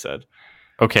 as they said.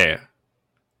 Okay,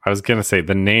 I was gonna say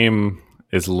the name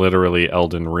is literally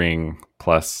Elden Ring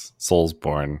plus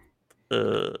Soulsborne,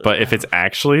 but if it's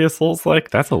actually a Souls-like,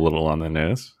 that's a little on the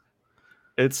nose.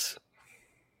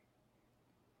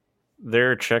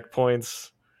 There are checkpoints.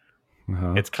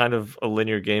 It's kind of a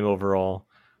linear game overall,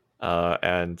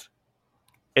 and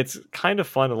it's kind of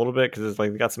fun a little bit because it's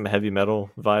like got some heavy metal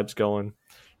vibes going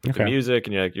with the music,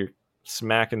 and you're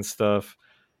smacking stuff,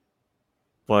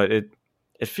 but it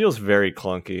feels very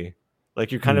clunky.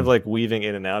 Like you're kind of like weaving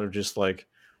in and out of just like,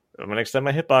 I'm gonna extend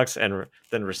my hitbox and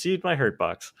then receive my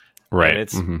hurtbox. Right. And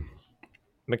it's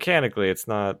mechanically, it's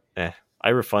not. I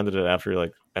refunded it after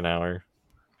like an hour.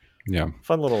 Yeah.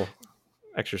 Fun little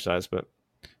exercise, but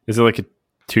is it like a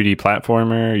 2D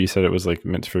platformer? You said it was like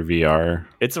meant for VR.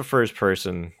 It's a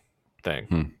first-person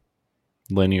thing.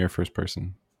 Linear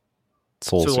first-person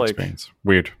Souls experience. Like,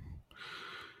 weird.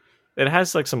 It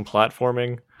has like some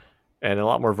platforming and a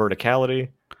lot more verticality,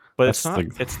 but it's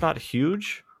not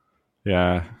huge.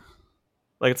 Yeah.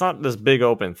 Like it's not this big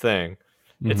open thing.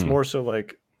 It's more so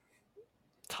like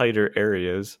tighter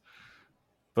areas.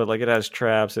 But like it has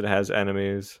traps, it has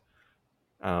enemies.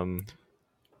 I'm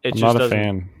not a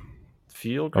fan.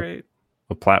 Feel great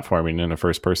of platforming in a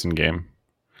first-person game.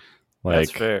 Like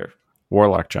that's fair.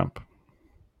 Warlock Jump.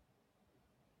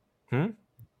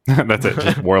 That's it.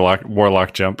 Just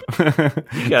Warlock Jump.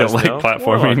 You guys like know.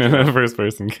 Platforming in a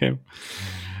first-person game.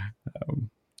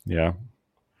 Yeah.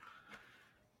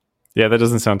 Yeah, that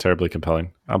doesn't sound terribly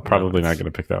compelling. I'm probably not going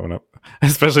to pick that one up,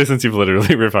 especially since you've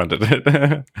literally refunded it.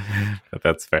 But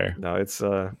that's fair. No, it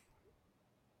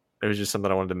was just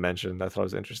something I wanted to mention. That thought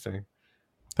was interesting.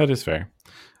 That is fair.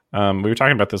 We were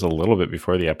talking about this a little bit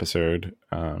before the episode.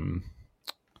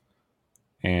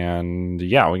 And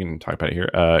yeah, we can talk about it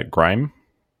here. Grime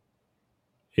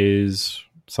is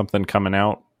something coming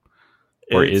out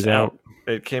or It's is out?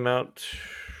 It came out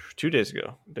 2 days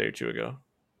ago, a day or two ago.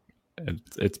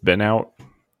 It's been out.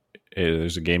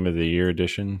 There's a Game of the Year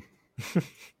edition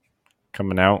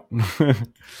coming out.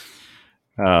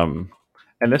 And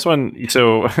this one,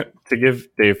 so to give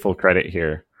Dave full credit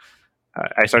here,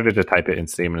 I started to type it in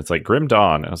Steam and it's like Grim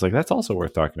Dawn. I was like, that's also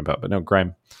worth talking about, but no,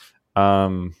 Grime.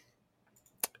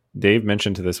 Dave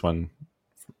mentioned to this one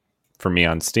for me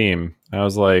on Steam. I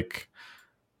was like,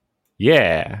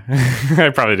 yeah. I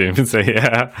probably didn't even say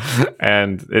yeah.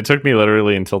 And it took me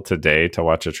literally until today to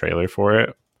watch a trailer for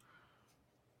it.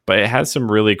 But it has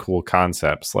some really cool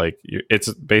concepts. Like,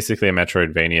 it's basically a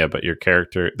Metroidvania, but your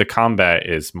character, the combat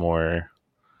is more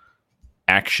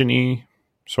action-y,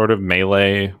 sort of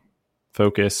melee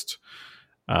focused.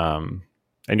 And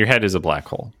your head is a black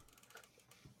hole.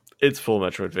 It's full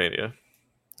Metroidvania.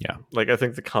 Yeah. Like, I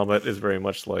think the combat is very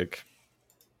much like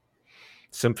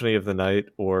Symphony of the Night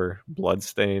or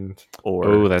Bloodstained or...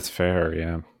 Oh, that's fair,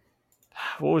 yeah.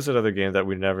 What was that other game that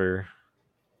we never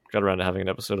got around to having an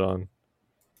episode on?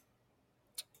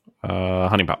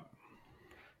 Honey Pop.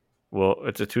 Well,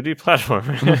 it's a 2D platform.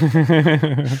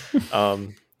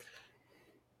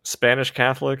 Spanish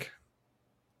Catholic.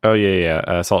 Oh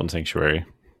yeah. Salt and Sanctuary.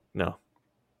 No.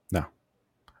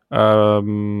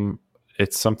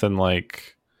 It's something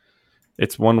like,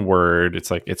 it's one word.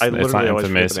 It's like it's not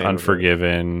Infamous,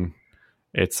 Unforgiven.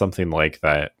 It's something like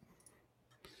that.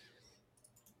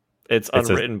 It's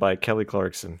Unwritten by Kelly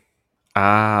Clarkson.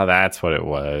 Ah, that's what it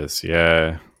was.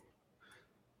 Yeah.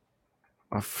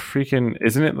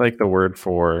 Isn't it like the word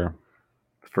for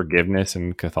forgiveness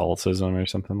in Catholicism or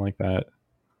something like that?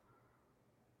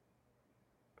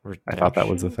 Redemption? I thought that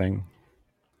was the thing.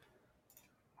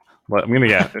 Well, I'm going to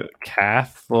get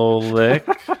Catholic.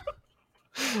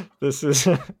 This is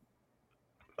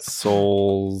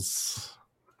Souls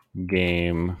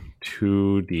game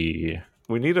 2D.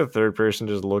 We need a third person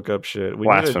to just look up shit. We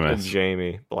Blasphemous. Need a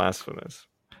Jamie. Blasphemous.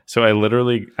 So I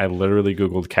literally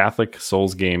Googled Catholic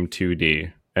Souls game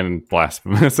 2D and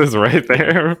Blasphemous is right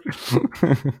there.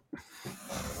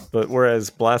 But whereas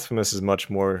Blasphemous is much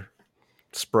more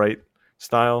sprite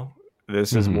style,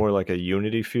 this is more like a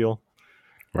Unity feel.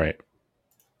 Right.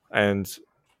 And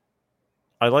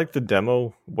I like the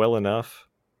demo well enough,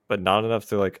 but not enough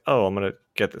to like, oh, I'm going to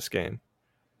get this game.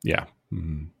 Yeah.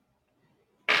 Mm-hmm.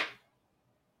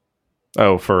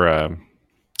 Oh, for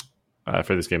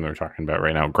this game that we're talking about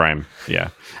right now, Grime. Yeah.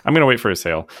 I'm going to wait for a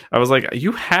sale. I was like,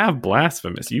 you have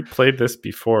Blasphemous. You played this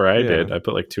before I did. I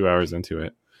put like 2 hours into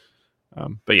it.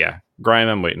 But yeah, Grime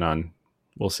I'm waiting on.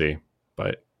 We'll see.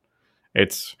 But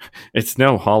it's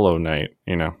no Hollow Knight,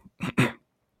 you know.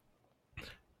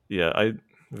 Yeah, I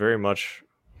very much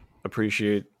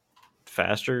appreciate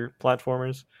faster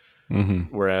platformers.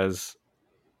 Mm-hmm. Whereas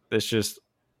it's just,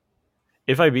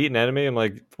 if I beat an enemy, I'm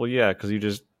like, well, yeah, because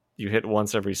you hit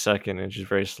once every second and it's just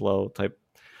very slow type.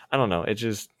 I don't know. It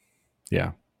just,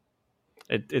 yeah,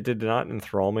 it did not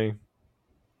enthrall me.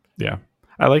 Yeah,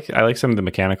 I like some of the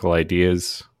mechanical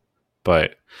ideas,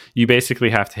 but you basically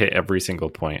have to hit every single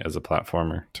point as a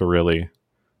platformer to really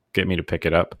get me to pick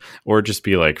it up, or just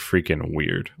be like freaking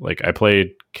weird. Like, I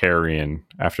played Carrion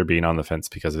after being on the fence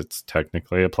because it's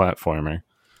technically a platformer,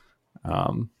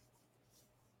 and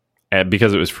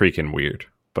because it was freaking weird.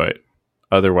 But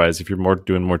otherwise, if you're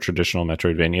doing more traditional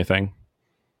Metroidvania thing,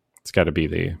 it's got to be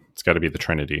the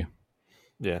Trinity.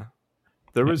 Yeah,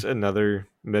 there was another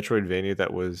Metroidvania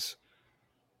that was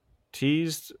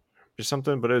teased or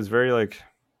something, but it was very like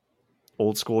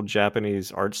old school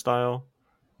Japanese art style.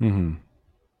 Mm-hmm.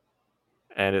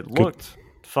 And it looked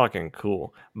fucking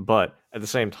cool. But at the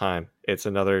same time, it's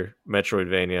another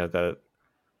Metroidvania that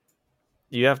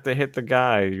you have to hit the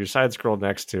guy you're side scrolled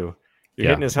next to. You're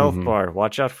hitting his health bar.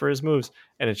 Watch out for his moves.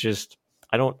 And it's just,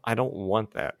 I don't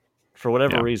want that. For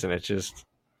whatever reason, it just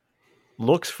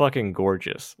looks fucking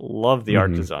gorgeous. Love the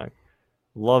art design.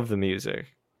 Love the music.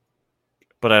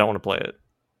 But I don't want to play it.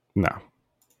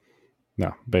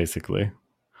 No, basically.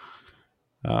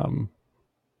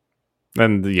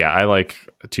 And yeah, I like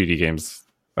 2D games,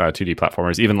 2D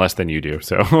platformers, even less than you do.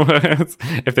 So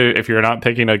if you're not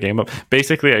picking a game up,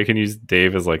 basically I can use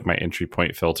Dave as like my entry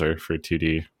point filter for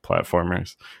 2D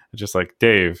platformers. Just like,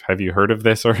 Dave, have you heard of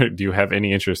this, or do you have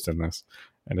any interest in this?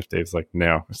 And if Dave's like,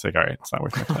 no, it's like, all right, it's not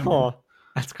worth my time. Oh,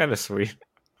 that's kind of sweet.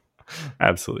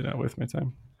 Absolutely not worth my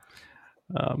time.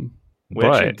 We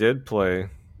actually did play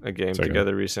a game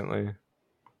together recently.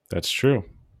 That's true.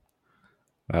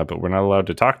 But we're not allowed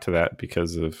to talk to that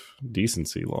because of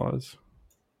decency laws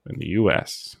in the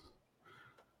U.S.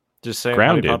 Just saying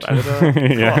Honey Grounded. Pop ended up.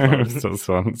 Yeah,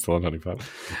 still on Honey Pop.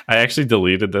 I actually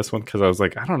deleted this one because I was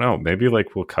like, I don't know, maybe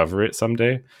like we'll cover it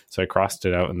someday. So I crossed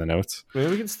it out in the notes.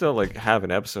 Maybe we can still like have an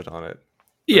episode on it.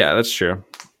 Yeah, that's true.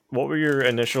 What were your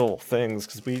initial things?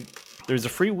 Because there's a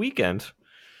free weekend.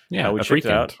 Yeah, we a checked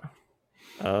weekend.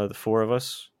 Out the four of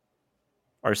us,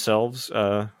 ourselves,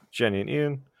 Jenny and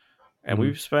Ian, and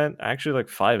we've spent actually like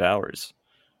 5 hours.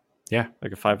 Yeah,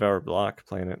 like a 5-hour block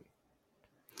playing it.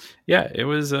 Yeah, it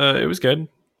was good.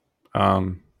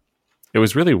 It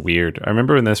was really weird. I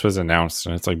remember when this was announced,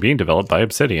 and it's like being developed by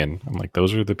Obsidian. I'm like,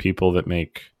 those are the people that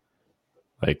make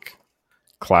like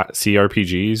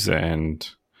CRPGs and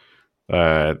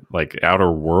like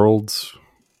Outer Worlds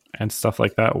and stuff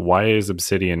like that. Why is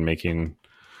Obsidian making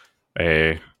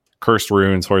a Cursed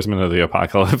Runes, Horsemen of the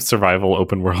Apocalypse, survival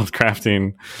open world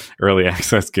crafting early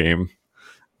access game?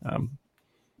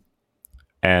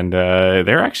 And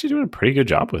they're actually doing a pretty good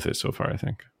job with it so far, I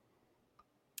think.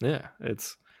 Yeah,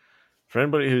 it's for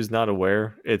anybody who's not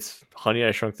aware, it's Honey,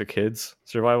 I Shrunk the Kids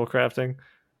survival crafting.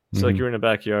 So like you're in a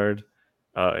backyard,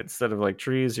 instead of like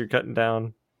trees you're cutting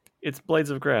down, it's blades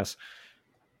of grass,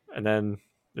 and then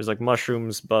there's like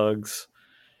mushrooms, bugs,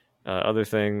 other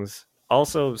things.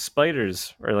 Also,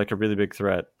 spiders are like a really big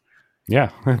threat.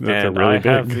 Yeah, and really I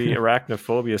have the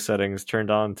arachnophobia settings turned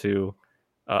on to.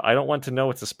 I don't want to know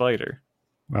it's a spider.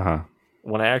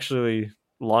 When I actually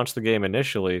launched the game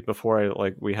initially, before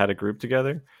we had a group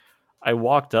together, I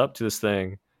walked up to this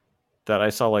thing that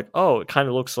I saw like, oh, it kind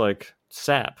of looks like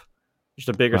sap, just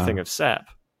a bigger thing of sap,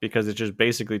 because it's just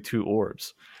basically 2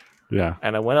 orbs. Yeah.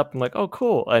 And I went up and like, oh,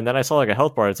 cool. And then I saw like a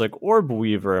health bar. It's like Orb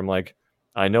Weaver. I'm like,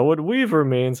 I know what Weaver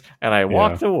means, and I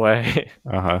walked away.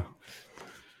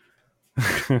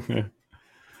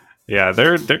 Yeah,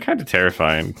 they're kind of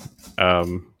terrifying.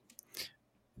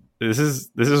 This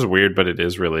is weird, but it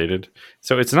is related.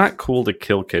 So it's not cool to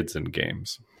kill kids in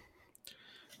games.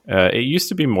 It used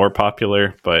to be more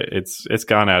popular, but it's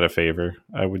gone out of favor,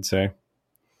 I would say.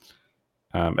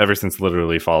 Ever since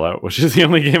literally Fallout, which is the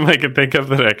only game I could think of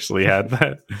that actually had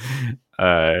that.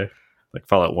 Like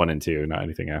Fallout 1 and 2, not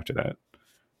anything after that.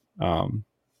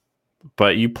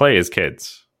 But you play as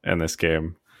kids in this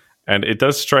game. And it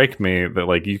does strike me that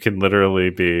like you can literally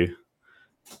be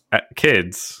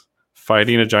kids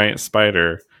fighting a giant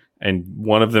spider, and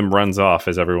one of them runs off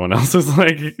as everyone else is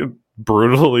like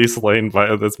brutally slain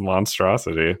by this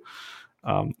monstrosity.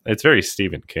 It's very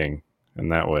Stephen King in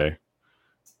that way.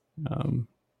 Well,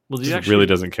 do you actually really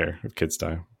doesn't care if kids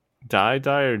die,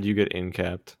 or do you get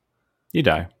incapped? You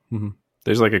die.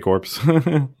 There's like a corpse.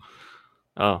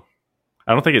 Oh,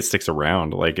 I don't think it sticks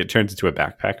around. Like it turns into a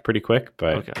backpack pretty quick,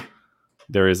 but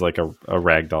there is like a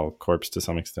ragdoll corpse to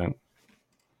some extent.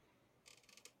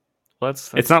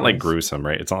 That's it's not nice. Like gruesome,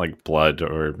 right? It's not like blood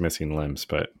or missing limbs,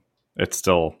 but it's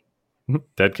still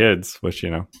dead kids, which,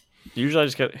 you know. Usually I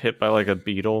just get hit by like a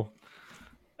beetle,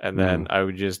 and then I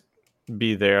would just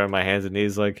be there on my hands and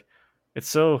knees like, it's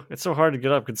so hard to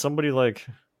get up. Could somebody like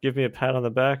give me a pat on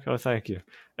the back? Oh, thank you.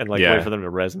 And like wait for them to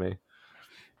res me.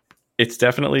 It's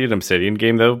definitely an Obsidian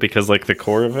game though, because like the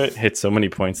core of it hits so many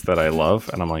points that I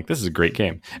love, and I'm like, this is a great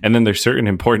game. And then there's certain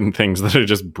important things that are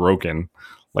just broken,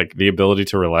 like the ability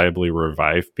to reliably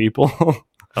revive people.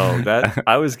 Oh, that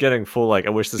I was getting full like, I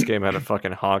wish this game had a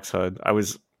fucking Hawk's HUD. I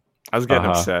was getting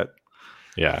upset.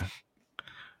 Yeah.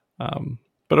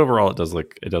 But overall it does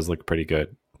look pretty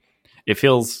good. It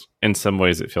feels, in some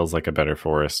ways it feels like a better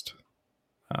Forest.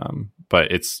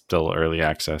 But it's still early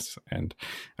access, and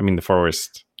I mean the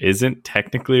Forest isn't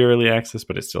technically early access,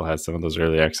 but it still has some of those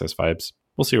early access vibes.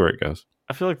 We'll see where it goes.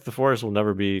 I feel like the Forest will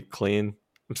never be clean.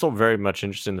 I'm still very much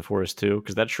interested in the Forest too,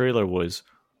 because that trailer was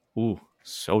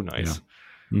so nice.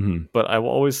 Yeah. But I will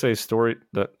always say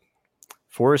that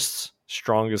Forest's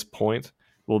strongest point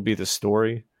will be the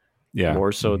story,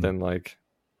 more so than like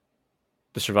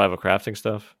the survival crafting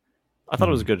stuff. I thought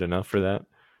it was good enough for that,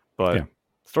 but the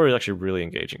story is actually really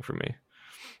engaging for me.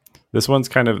 This one's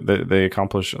kind of, they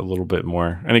accomplish a little bit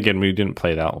more. And again, we didn't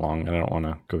play that long, and I don't want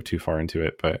to go too far into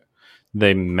it, but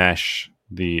they mesh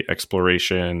the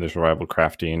exploration, the survival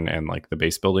crafting, and like the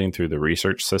base building through the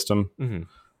research system,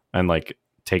 and like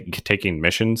taking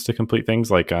missions to complete things.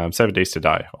 Like 7 Days to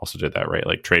Die also did that, right?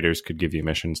 Like traders could give you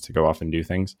missions to go off and do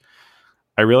things.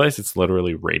 I realize it's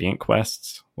literally Radiant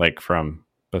quests, like from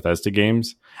Bethesda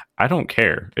games. I don't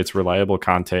care. It's reliable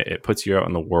content. It puts you out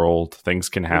in the world. Things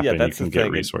can happen. You can get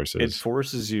resources. It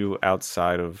forces you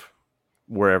outside of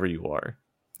wherever you are.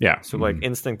 Yeah. So like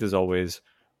instinct is always,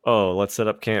 oh, let's set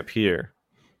up camp here.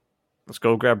 Let's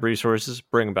go grab resources,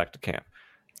 bring them back to camp.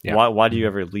 Yeah. Why do you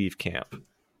ever leave camp?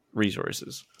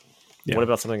 Resources. Yeah. What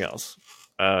about something else?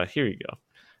 Here you go.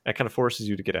 It kind of forces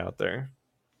you to get out there.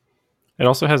 It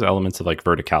also has elements of like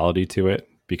verticality to it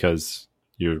because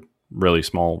you're really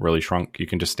small, really shrunk. You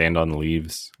can just stand on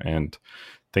leaves and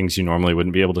things you normally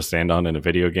wouldn't be able to stand on in a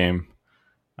video game,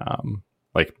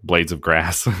 like blades of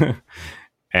grass.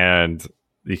 And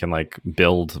you can like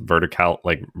build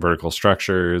vertical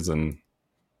structures, and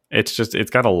it's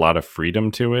got a lot of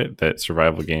freedom to it that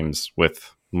survival games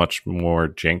with much more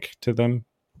jank to them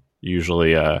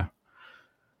usually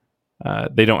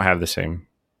they don't have the same.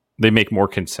 They make more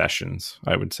concessions,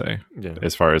 I would say,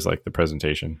 as far as like the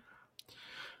presentation.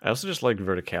 I also just like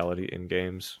verticality in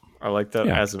games. I like that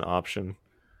as an option.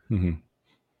 Mm-hmm.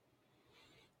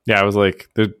 Yeah, I was like,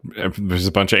 there's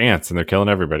a bunch of ants and they're killing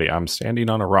everybody. I'm standing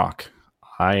on a rock.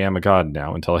 I am a god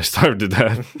now until I starve to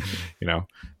death, you know.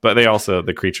 But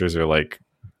the creatures are like,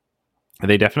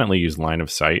 they definitely use line of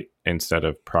sight instead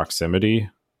of proximity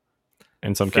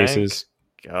in some cases.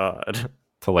 God.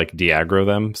 To like de-aggro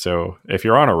them. So if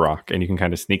you're on a rock and you can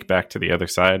kind of sneak back to the other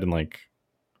side and like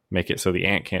make it so the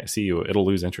ant can't see you, it'll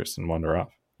lose interest and wander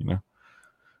off, you know.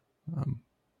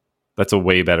 That's a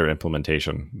way better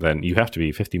implementation than you have to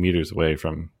be 50 meters away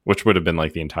from, which would have been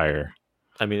like the entire.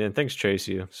 I mean, and things chase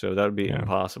you, so that would be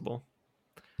impossible.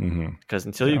 Because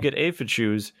until you get aphid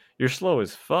shoes, you're slow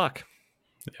as fuck.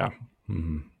 Yeah.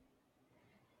 Mm-hmm.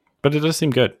 But it does seem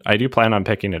good. I do plan on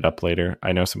picking it up later.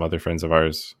 I know some other friends of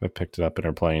ours have picked it up and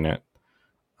are playing it.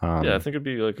 Yeah, I think it'd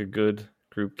be like a good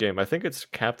group game. I think it's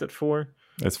capped at 4.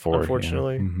 It's 4,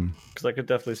 unfortunately, because I could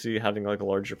definitely see having like a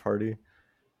larger party.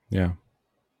 Yeah.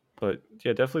 But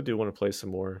yeah, definitely do want to play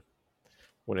some more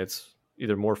when it's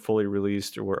either more fully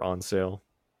released or we're on sale.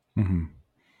 Mm-hmm.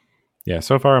 Yeah,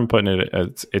 so far I'm putting it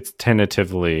as it's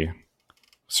tentatively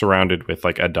surrounded with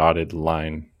like a dotted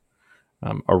line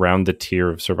around the tier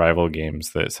of survival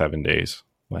games that 7 Days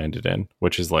landed in,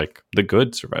 which is like the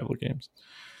good survival games.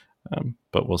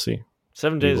 But we'll see.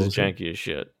 7 Days is janky as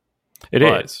shit. It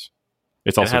is.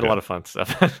 It's also had a lot of fun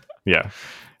stuff. Yeah.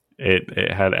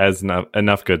 It had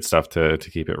enough good stuff to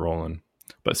keep it rolling.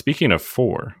 But speaking of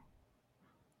 4,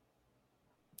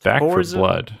 Back for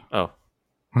Blood. Oh.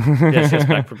 Yes,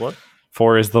 Back for Blood.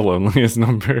 4 is the loneliest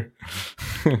number.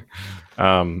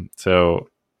 So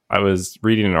I was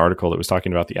reading an article that was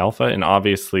talking about the alpha, and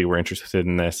obviously we're interested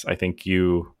in this. I think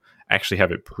you actually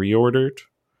have it pre-ordered.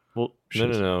 Well,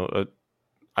 no.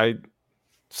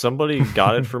 Somebody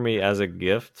got it for me as a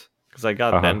gift because I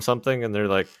got them something, and they're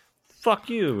like, "Fuck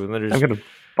you!" And they're just, I'm gonna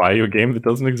buy you a game that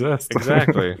doesn't exist.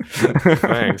 Exactly.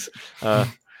 Thanks.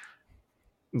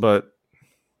 But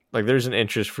like, there's an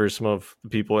interest for some of the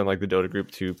people in like the Dota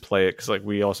group to play it because like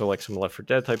we also like some Left 4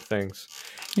 Dead type things.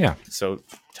 Yeah. So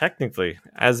technically,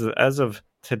 as of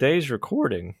today's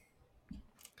recording,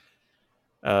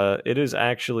 it is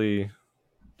actually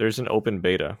there's an open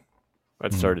beta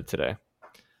that started today.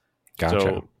 Gotcha.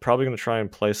 So probably going to try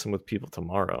and play some with people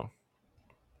tomorrow.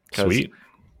 Sweet.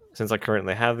 Since I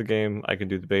currently have the game, I can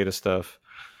do the beta stuff,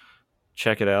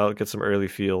 check it out, get some early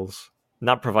feels,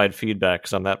 not provide feedback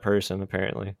because I'm that person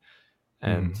apparently,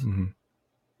 and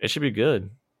it should be good.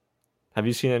 Have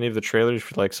you seen any of the trailers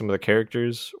for like some of the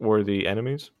characters or the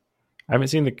enemies? I haven't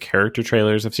seen the character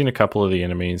trailers. I've seen a couple of the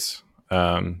enemies.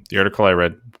 The article I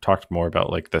read talked more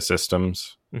about like the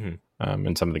systems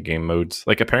and some of the game modes.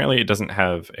 Like apparently it doesn't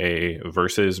have a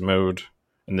versus mode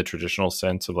in the traditional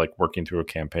sense of like working through a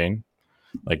campaign,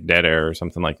 like Dead Air or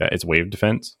something like that. It's wave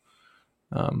defense,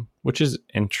 which is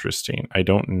interesting. I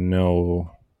don't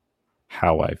know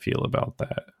how I feel about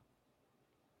that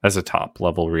as a top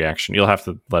level reaction. You'll have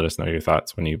to let us know your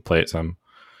thoughts when you play it some.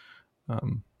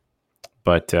 And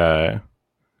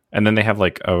then they have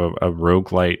like a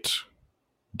roguelite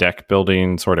deck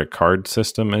building sort of card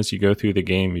system as you go through the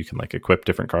game. You can like equip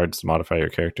different cards to modify your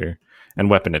character, and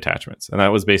weapon attachments. And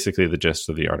that was basically the gist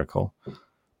of the article.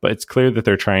 But it's clear that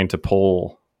they're trying to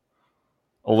pull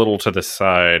a little to the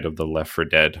side of the Left 4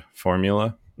 Dead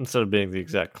formula. Instead of being the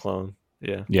exact clone.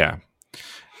 Yeah. Yeah.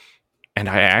 And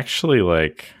I actually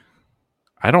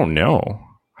I don't know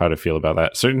how to feel about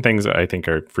that. Certain things I think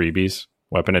are freebies.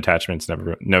 Weapon attachments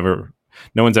never,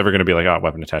 no one's ever going to be like, oh,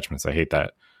 weapon attachments, I hate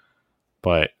that.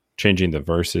 But changing the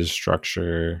versus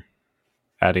structure,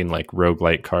 adding like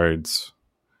roguelite cards,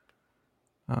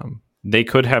 they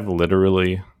could have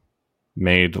literally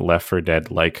made Left 4 Dead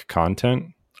like content.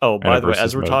 Oh, by the way,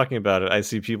 as we're talking about it, I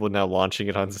see people now launching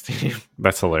it on Steam.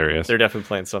 That's hilarious. They're definitely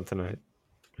playing something right.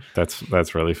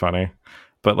 That's really funny.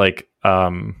 But like,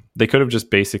 they could have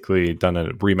just basically done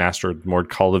a remastered, more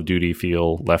Call of Duty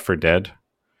feel Left 4 Dead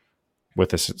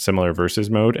with a similar versus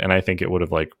mode, and I think it would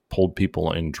have like pulled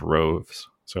people in droves.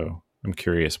 So I'm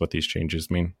curious what these changes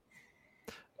mean.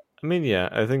 I mean, yeah,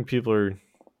 I think people are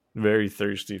very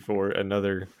thirsty for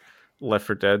another Left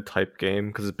 4 Dead type game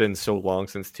because it's been so long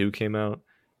since 2 came out,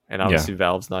 and obviously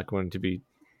Valve's not going to be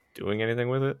doing anything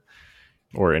with it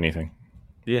or anything.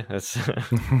 Yeah, that's.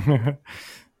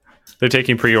 They're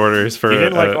taking pre-orders for. You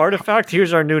didn't like Artifact?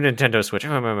 Here's our new Nintendo Switch.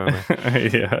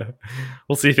 Yeah,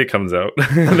 we'll see if it comes out.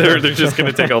 they're just going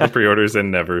to take all the pre-orders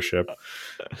and never ship.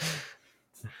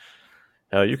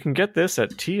 You can get this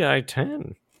at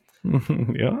TI-10.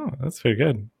 Yeah, that's very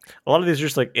good. A lot of these are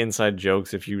just like inside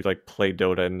jokes if you like play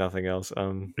Dota and nothing else.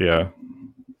 Yeah,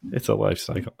 it's a life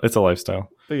cycle. It's a lifestyle.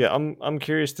 But yeah, I'm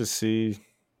curious to see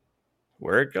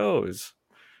where it goes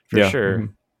for sure.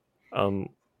 Mm-hmm.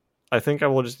 I think I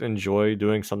will just enjoy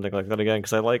doing something like that again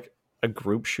because I like a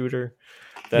group shooter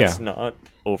that's not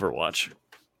Overwatch.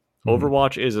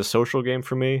 Overwatch is a social game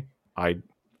for me. I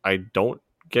don't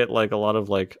get like a lot of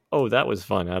like, oh, that was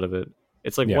fun out of it.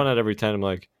 It's like 1 out of every 10. I'm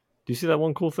like, do you see that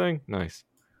one cool thing? Nice.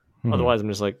 Otherwise, I'm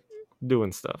just like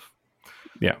doing stuff.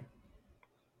 Yeah.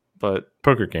 But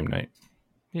poker game night.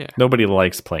 Yeah. Nobody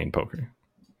likes playing poker.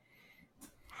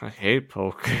 I hate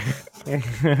poker.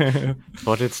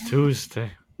 But it's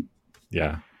Tuesday.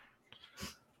 Yeah.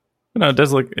 No, it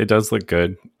does look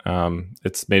good.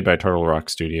 It's made by Turtle Rock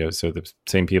Studios, so the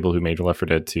same people who made Left 4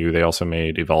 Dead 2. They also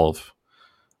made Evolve,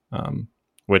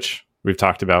 which we've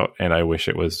talked about, and I wish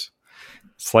it was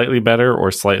slightly better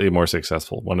or slightly more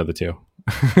successful. One of the two.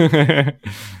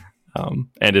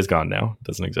 And is gone now.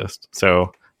 Doesn't exist.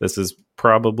 So this is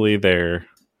probably their...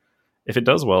 If it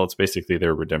does well, it's basically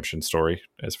their redemption story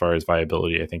as far as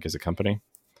viability, I think, as a company.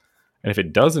 And if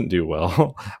it doesn't do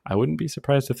well, I wouldn't be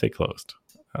surprised if they closed,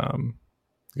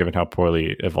 given how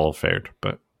poorly Evolve fared.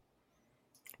 But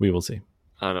we will see.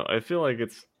 I don't know. I feel like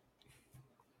it's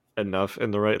enough in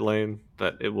the right lane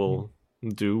that it will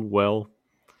do well.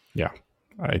 Yeah,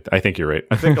 I think you're right.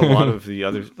 I think a lot of the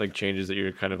other like changes that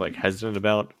you're kind of like hesitant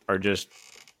about are just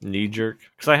knee jerk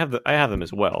because I have them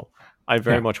as well. I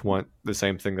very much want the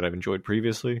same thing that I've enjoyed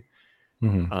previously.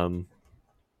 Mm-hmm.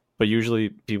 But usually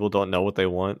people don't know what they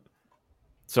want.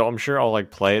 So I'm sure I'll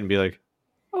like play it and be like,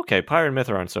 okay, Pyre and Myth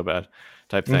aren't so bad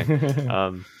type thing.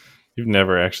 You've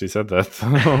never actually said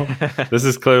that. This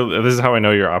is how I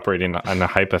know you're operating on a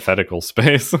hypothetical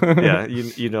space. Yeah,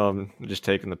 you know I'm just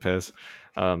taking the piss.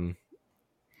 But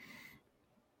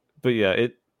yeah,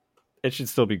 it should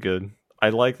still be good. I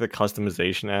like the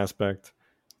customization aspect.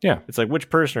 Yeah. It's like, which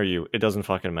person are you? It doesn't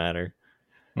fucking matter.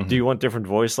 Mm-hmm. Do you want different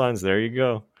voice lines? There you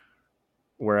go.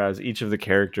 Whereas each of the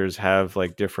characters have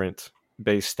like different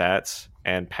base stats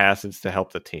and passives to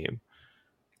help the team.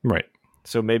 Right.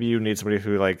 So maybe you need somebody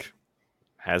who like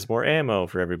has more ammo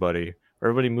for everybody, or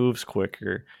everybody moves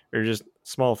quicker, or just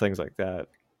small things like that.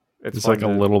 It's like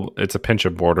it's a pinch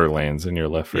of Borderlands in your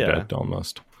Left 4 Dead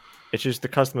almost. It's just the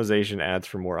customization adds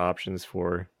for more options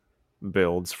for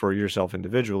builds for yourself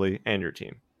individually and your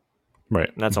team. Right.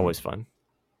 And that's always fun.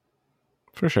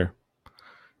 For sure.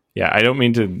 Yeah, I don't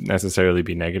mean to necessarily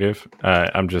be negative.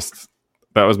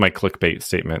 That was my clickbait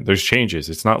statement. There's changes.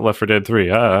 It's not Left 4 Dead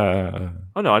 3. Oh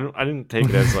no, I didn't take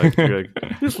it as like, you're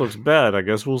like, this looks bad. I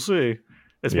guess we'll see.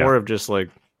 It's more of just like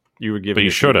you were giving. But you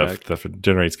should have. That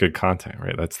generates good content,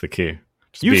 right? That's the key.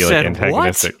 Just you be said like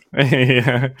antagonistic. What?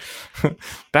 Yeah.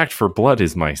 Back for Blood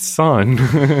is my son.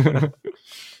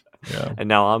 Yeah. And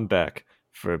now I'm back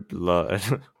for blood.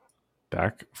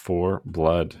 Back for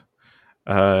blood.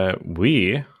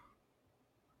 We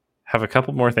have a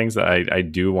couple more things that I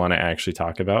do want to actually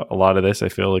talk about. A lot of this I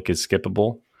feel like is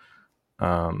skippable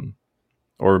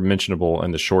or mentionable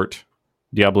in the short.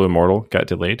 Diablo Immortal got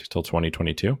delayed till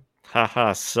 2022.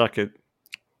 Haha, suck it.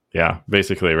 Yeah,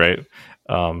 basically, right?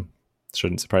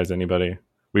 Shouldn't surprise anybody.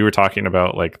 We were talking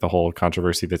about like the whole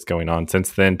controversy that's going on.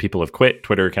 Since then, people have quit.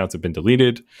 Twitter accounts have been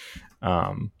deleted.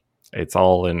 It's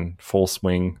all in full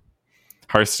swing.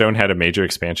 Hearthstone had a major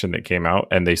expansion that came out,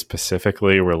 and they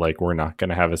specifically were like, we're not going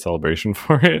to have a celebration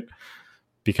for it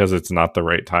because it's not the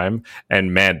right time.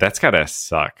 And man, that's got to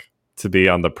suck to be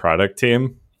on the product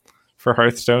team for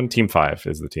Hearthstone. Team 5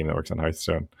 is the team that works on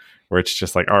Hearthstone, where it's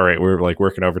just like, all right, we're like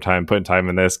working overtime, putting time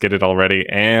in this, get it all ready.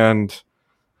 And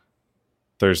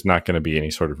there's not going to be any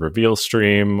sort of reveal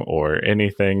stream or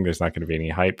anything. There's not going to be any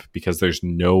hype because there's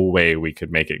no way we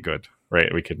could make it good,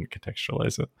 right? We couldn't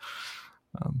contextualize it.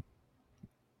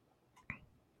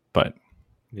 But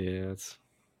yeah,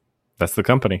 that's the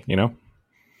company, you know,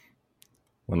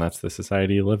 when that's the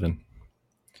society you live in.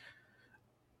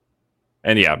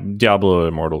 And yeah, Diablo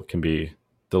Immortal can be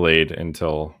delayed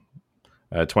until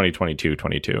 2022,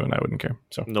 and I wouldn't care.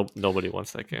 So nobody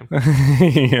wants that game.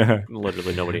 Yeah,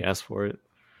 literally nobody asked for it.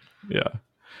 Yeah.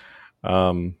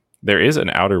 There is an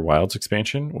Outer Wilds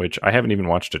expansion, which I haven't even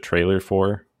watched a trailer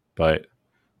for, but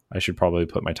I should probably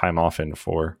put my time off in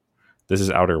for. This is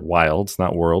Outer Wilds,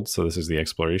 not Worlds, so this is the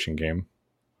exploration game.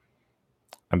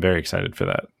 I'm very excited for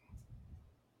that.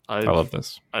 I love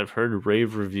this. I've heard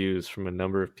rave reviews from a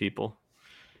number of people.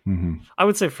 Mm-hmm. I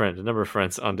would say friends, a number of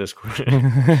friends on Discord.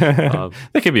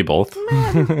 They could be both.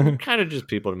 Kind of just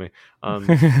people to me.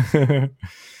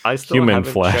 I still Human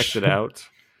haven't flesh. checked it out.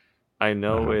 I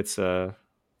know it's I'm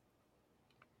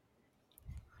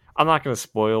not going to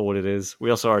spoil what it is. We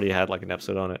also already had like an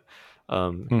episode on it.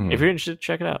 If you're interested,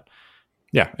 check it out.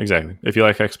 Yeah, exactly. If you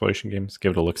like exploration games,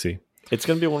 give it a look-see. It's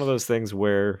going to be one of those things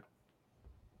where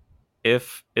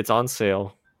if it's on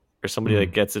sale or somebody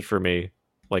like gets it for me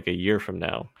like a year from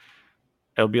now,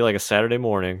 it'll be like a Saturday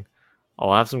morning.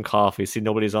 I'll have some coffee, see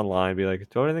nobody's online, be like,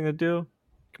 do I have anything to do?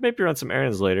 Maybe run some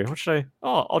errands later. What should I?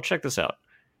 Oh, I'll check this out.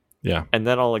 Yeah. And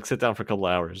then I'll like sit down for a couple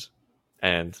hours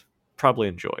and probably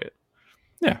enjoy it.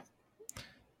 Yeah.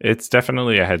 It's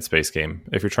definitely a headspace game.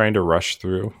 If you're trying to rush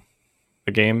through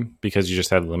a game because you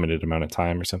just had a limited amount of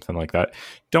time or something like that,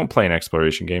 don't play an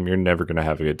exploration game. You're never going to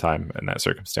have a good time in that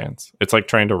circumstance. It's like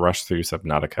trying to rush through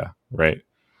Subnautica, right?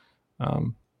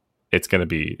 It's going to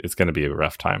be a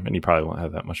rough time, and you probably won't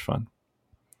have that much fun.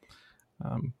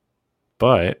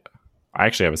 But I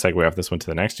actually have a segue off this one to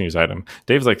the next news item.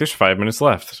 Dave's like, there's 5 minutes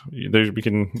left. We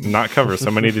can not cover so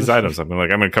many of these items. I'm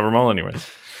like, I'm going to cover them all anyways.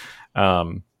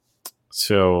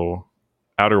 So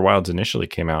Outer Wilds initially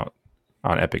came out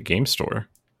on Epic Game Store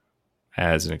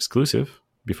as an exclusive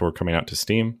before coming out to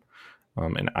Steam.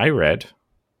 And I read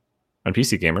on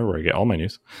PC Gamer, where I get all my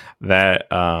news, that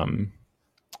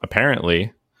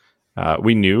apparently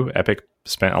we knew Epic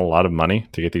spent a lot of money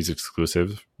to get these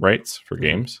exclusive rights for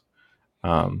games.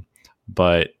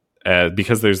 But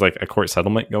because there's like a court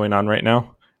settlement going on right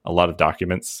now, a lot of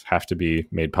documents have to be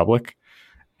made public,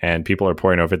 and people are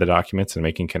poring over the documents and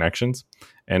making connections.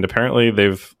 And apparently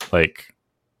they've like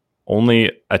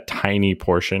only a tiny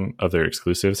portion of their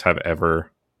exclusives have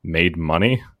ever made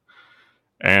money.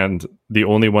 And the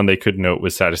only one they could note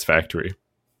was Satisfactory.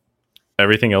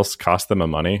 Everything else cost them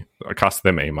money,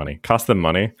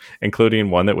 including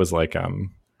one that was like, can't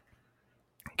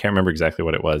remember exactly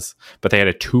what it was, but they had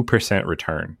a 2%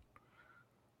 return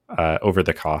over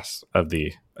the cost of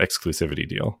the exclusivity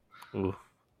deal. Ooh.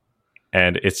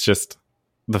 And it's just,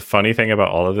 the funny thing about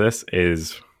all of this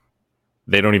is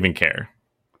they don't even care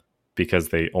because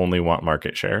they only want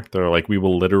market share. They're like, we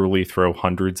will literally throw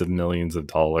hundreds of millions of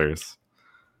dollars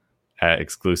at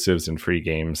exclusives and free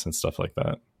games and stuff like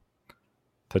that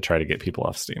to try to get people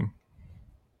off Steam.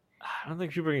 I don't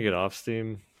think people are going to get off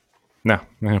Steam. No,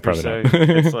 probably not.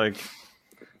 It's like,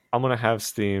 I'm going to have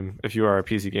Steam if you are a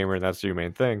PC gamer and that's your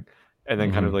main thing. And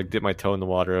then kind of like dip my toe in the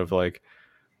water of like,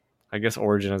 I guess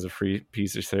Origin has a free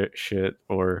piece of shit,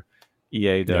 or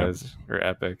EA does, or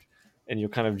Epic. And you'll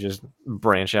kind of just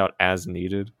branch out as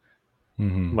needed.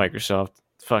 Microsoft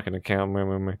fucking account.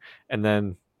 And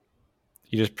then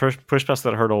you just push past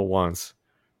that hurdle once.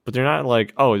 But they're not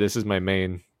like, oh, this is my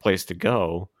main place to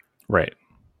go. Right.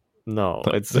 No.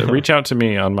 It's reach out to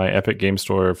me on my Epic Game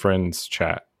Store friends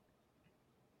chat.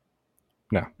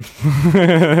 No.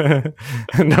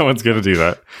 No one's going to do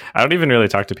that. I don't even really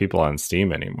talk to people on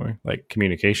Steam anymore. Like,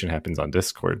 communication happens on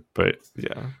Discord, but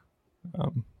yeah.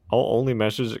 I'll only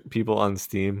message people on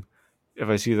Steam if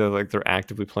I see that like they're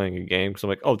actively playing a game. So I'm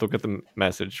like, oh, they'll get the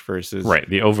message versus... Right.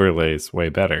 The overlay is way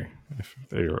better if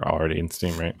they're already in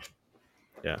Steam, right?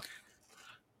 Yeah.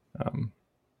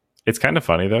 It's kind of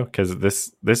funny though, because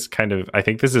this kind of, I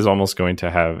think this is almost going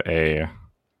to have a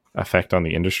effect on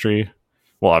the industry.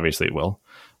 Well, obviously it will,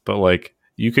 but like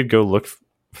you could go look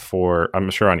for, I'm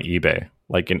sure on eBay,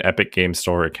 like an Epic Game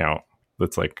Store account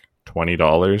that's like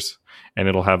 $20, and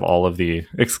it'll have all of the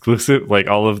exclusive, like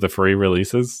all of the free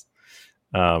releases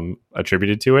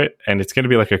attributed to it, and it's going to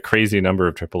be like a crazy number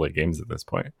of AAA games at this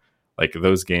point. Like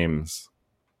those games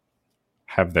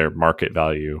have their market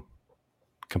value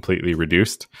completely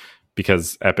reduced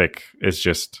because Epic is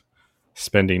just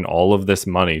spending all of this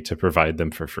money to provide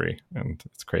them for free, and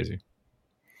it's crazy.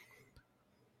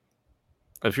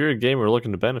 If you're a gamer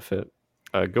looking to benefit,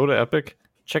 go to Epic,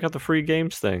 check out the free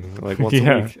games thing like once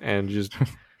a week, and just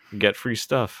get free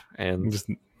stuff. And just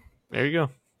there you go.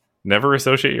 Never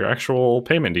associate your actual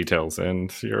payment details,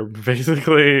 and you're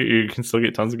basically, you can still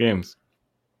get tons of games.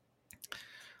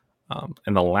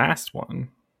 And the last one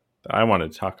that I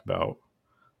wanted to talk about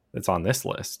that's on this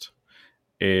list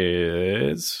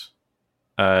is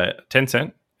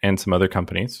Tencent and some other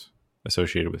companies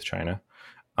associated with China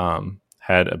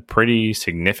had a pretty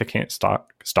significant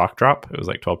stock drop. It was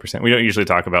like 12%. We don't usually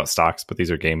talk about stocks, but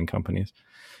these are gaming companies.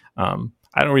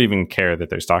 I don't even care that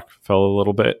their stock fell a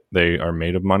little bit. They are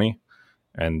made of money,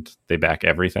 and they back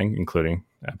everything, including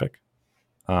Epic.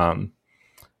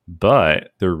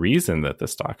 But the reason that the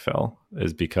stock fell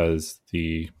is because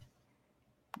the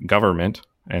government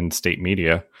and state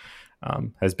media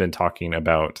has been talking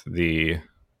about the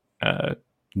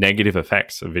negative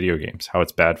effects of video games, how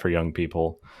it's bad for young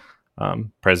people.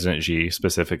 President Xi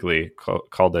specifically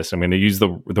called this, I'm going to use the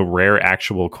rare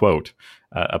actual quote,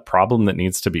 a problem that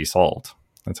needs to be solved.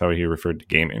 That's how he referred to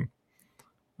gaming.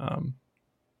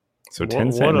 So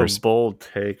Tencent, what a bold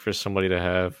take for somebody to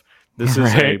have. This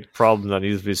is a problem that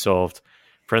needs to be solved.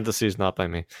 Parentheses, not by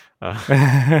me.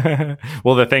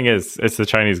 Well, the thing is, it's the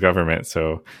Chinese government,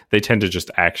 so they tend to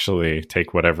just actually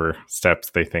take whatever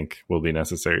steps they think will be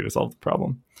necessary to solve the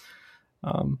problem.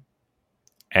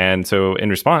 And so in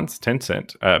response,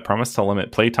 Tencent promised to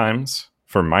limit playtimes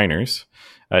for minors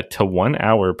to 1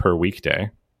 hour per weekday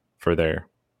for their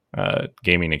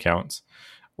gaming accounts,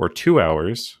 or 2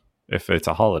 hours if it's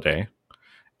a holiday.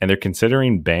 And they're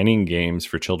considering banning games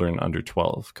for children under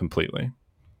 12 completely.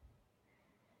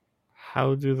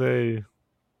 How do they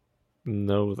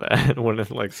know that when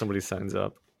like somebody signs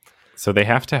up? So they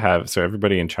have to have, so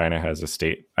everybody in China has a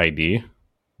state ID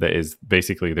that is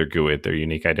basically their GUID, their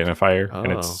unique identifier,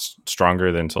 and it's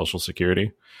stronger than Social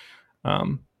Security.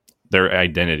 Their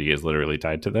identity is literally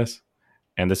tied to this,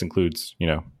 and this includes,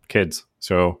 kids.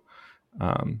 So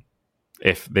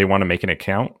if they want to make an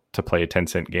account to play a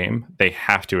Tencent game, they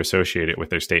have to associate it with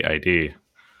their state ID,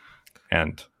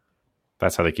 and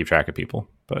that's how they keep track of people.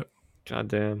 But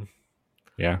goddamn,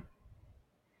 yeah.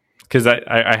 Because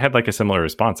I had like a similar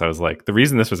response. I was like, the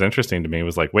reason this was interesting to me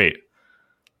was like, wait,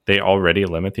 they already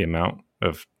limit the amount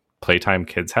of playtime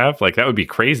kids have? Like, that would be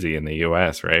crazy in the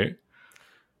US, right?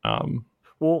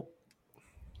 Well,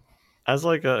 as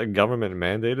like a government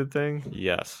mandated thing,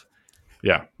 yes.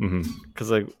 Yeah.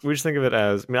 Because like we just think of it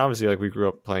as, I mean, obviously like we grew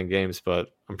up playing games,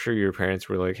 but I'm sure your parents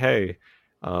were like, hey,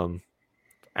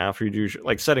 after you do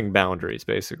like setting boundaries,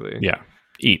 basically. Yeah.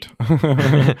 Eat.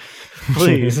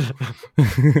 Please.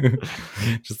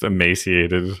 Just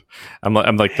emaciated. I'm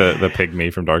like the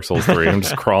pygmy from Dark Souls 3. I'm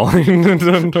just crawling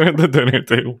toward the dinner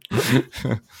table.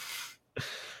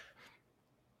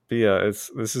 But yeah,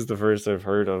 this is the first I've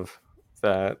heard of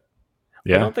that.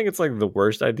 Yeah. I don't think it's like the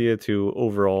worst idea to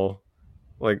overall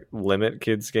like limit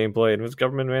kids' gameplay, and if it's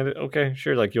government mandated, okay,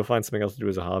 sure, like you'll find something else to do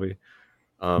as a hobby.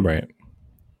 Right.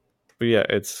 But yeah,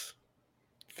 it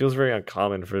feels very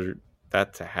uncommon for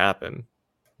that to happen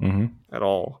at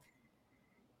all.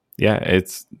 Yeah,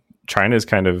 China's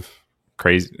kind of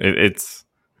crazy. It's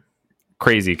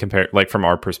crazy compared, like, from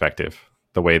our perspective,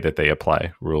 the way that they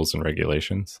apply rules and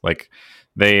regulations. Like,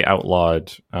 they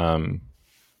outlawed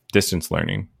distance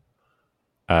learning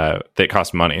that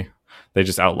cost money. They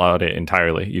just outlawed it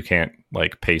entirely. You can't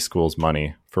like pay schools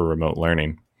money for remote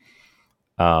learning,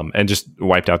 and just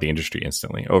wiped out the industry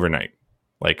instantly overnight.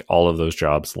 Like, all of those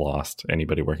jobs lost.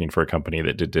 Anybody working for a company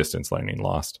that did distance learning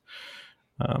lost.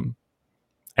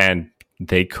 And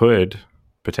they could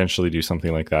potentially do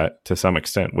something like that to some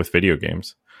extent with video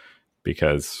games,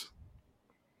 because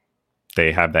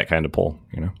they have that kind of pull,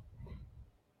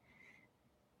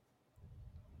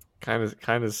 Kind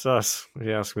of sus, if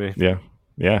you ask me.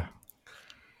 Yeah.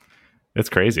 It's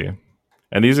crazy.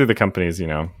 And these are the companies,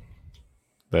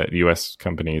 that U.S.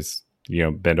 companies,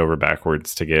 bend over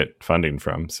backwards to get funding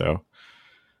from. So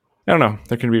I don't know.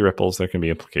 There can be ripples. There can be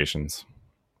implications.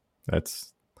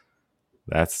 That's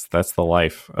the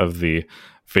life of the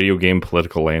video game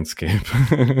political landscape.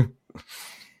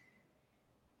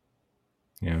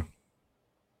 Yeah.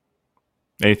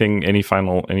 Any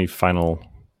final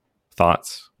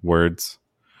thoughts, words?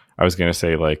 I was going to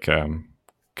say like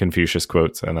Confucius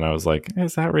quotes, and then I was like,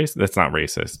 is that racist? That's not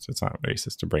racist. It's not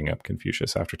racist to bring up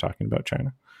Confucius after talking about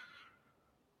China.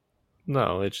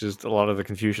 No, it's just a lot of the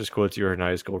Confucius quotes you heard in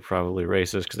high school were probably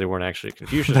racist because they weren't actually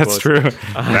Confucius That's quotes. True.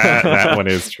 that one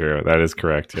is true. That is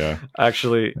correct, yeah.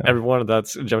 Actually, every one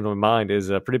that's jumping to my mind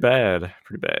is pretty bad.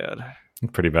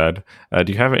 Pretty bad.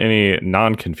 Do you have any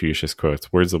non-Confucius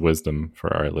quotes, words of wisdom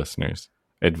for our listeners?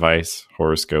 Advice,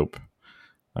 horoscope?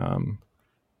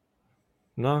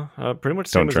 No, pretty much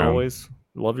same as always.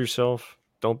 Love yourself.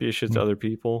 Don't be a shit to other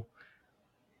people.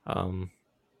 I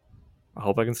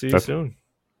hope I can see you soon.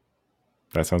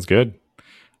 That sounds good.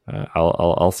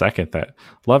 I'll second that.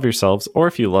 Love yourselves, or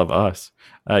if you love us,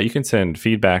 you can send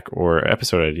feedback or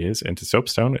episode ideas into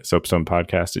Soapstone at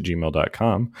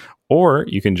soapstonepodcast@gmail.com, or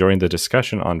you can join the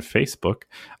discussion on Facebook.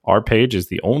 Our page is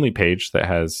the only page that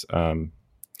has, I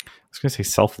was going to say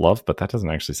self-love, but that doesn't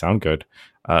actually sound good.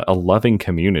 A loving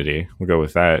community. We'll go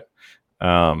with that.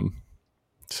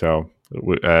 So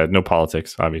no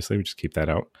politics, obviously. We just keep that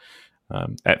out.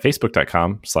 at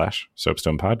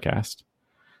facebook.com/soapstone podcast.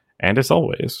 And as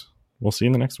always, we'll see you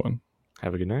in the next one.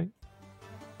 Have a good night.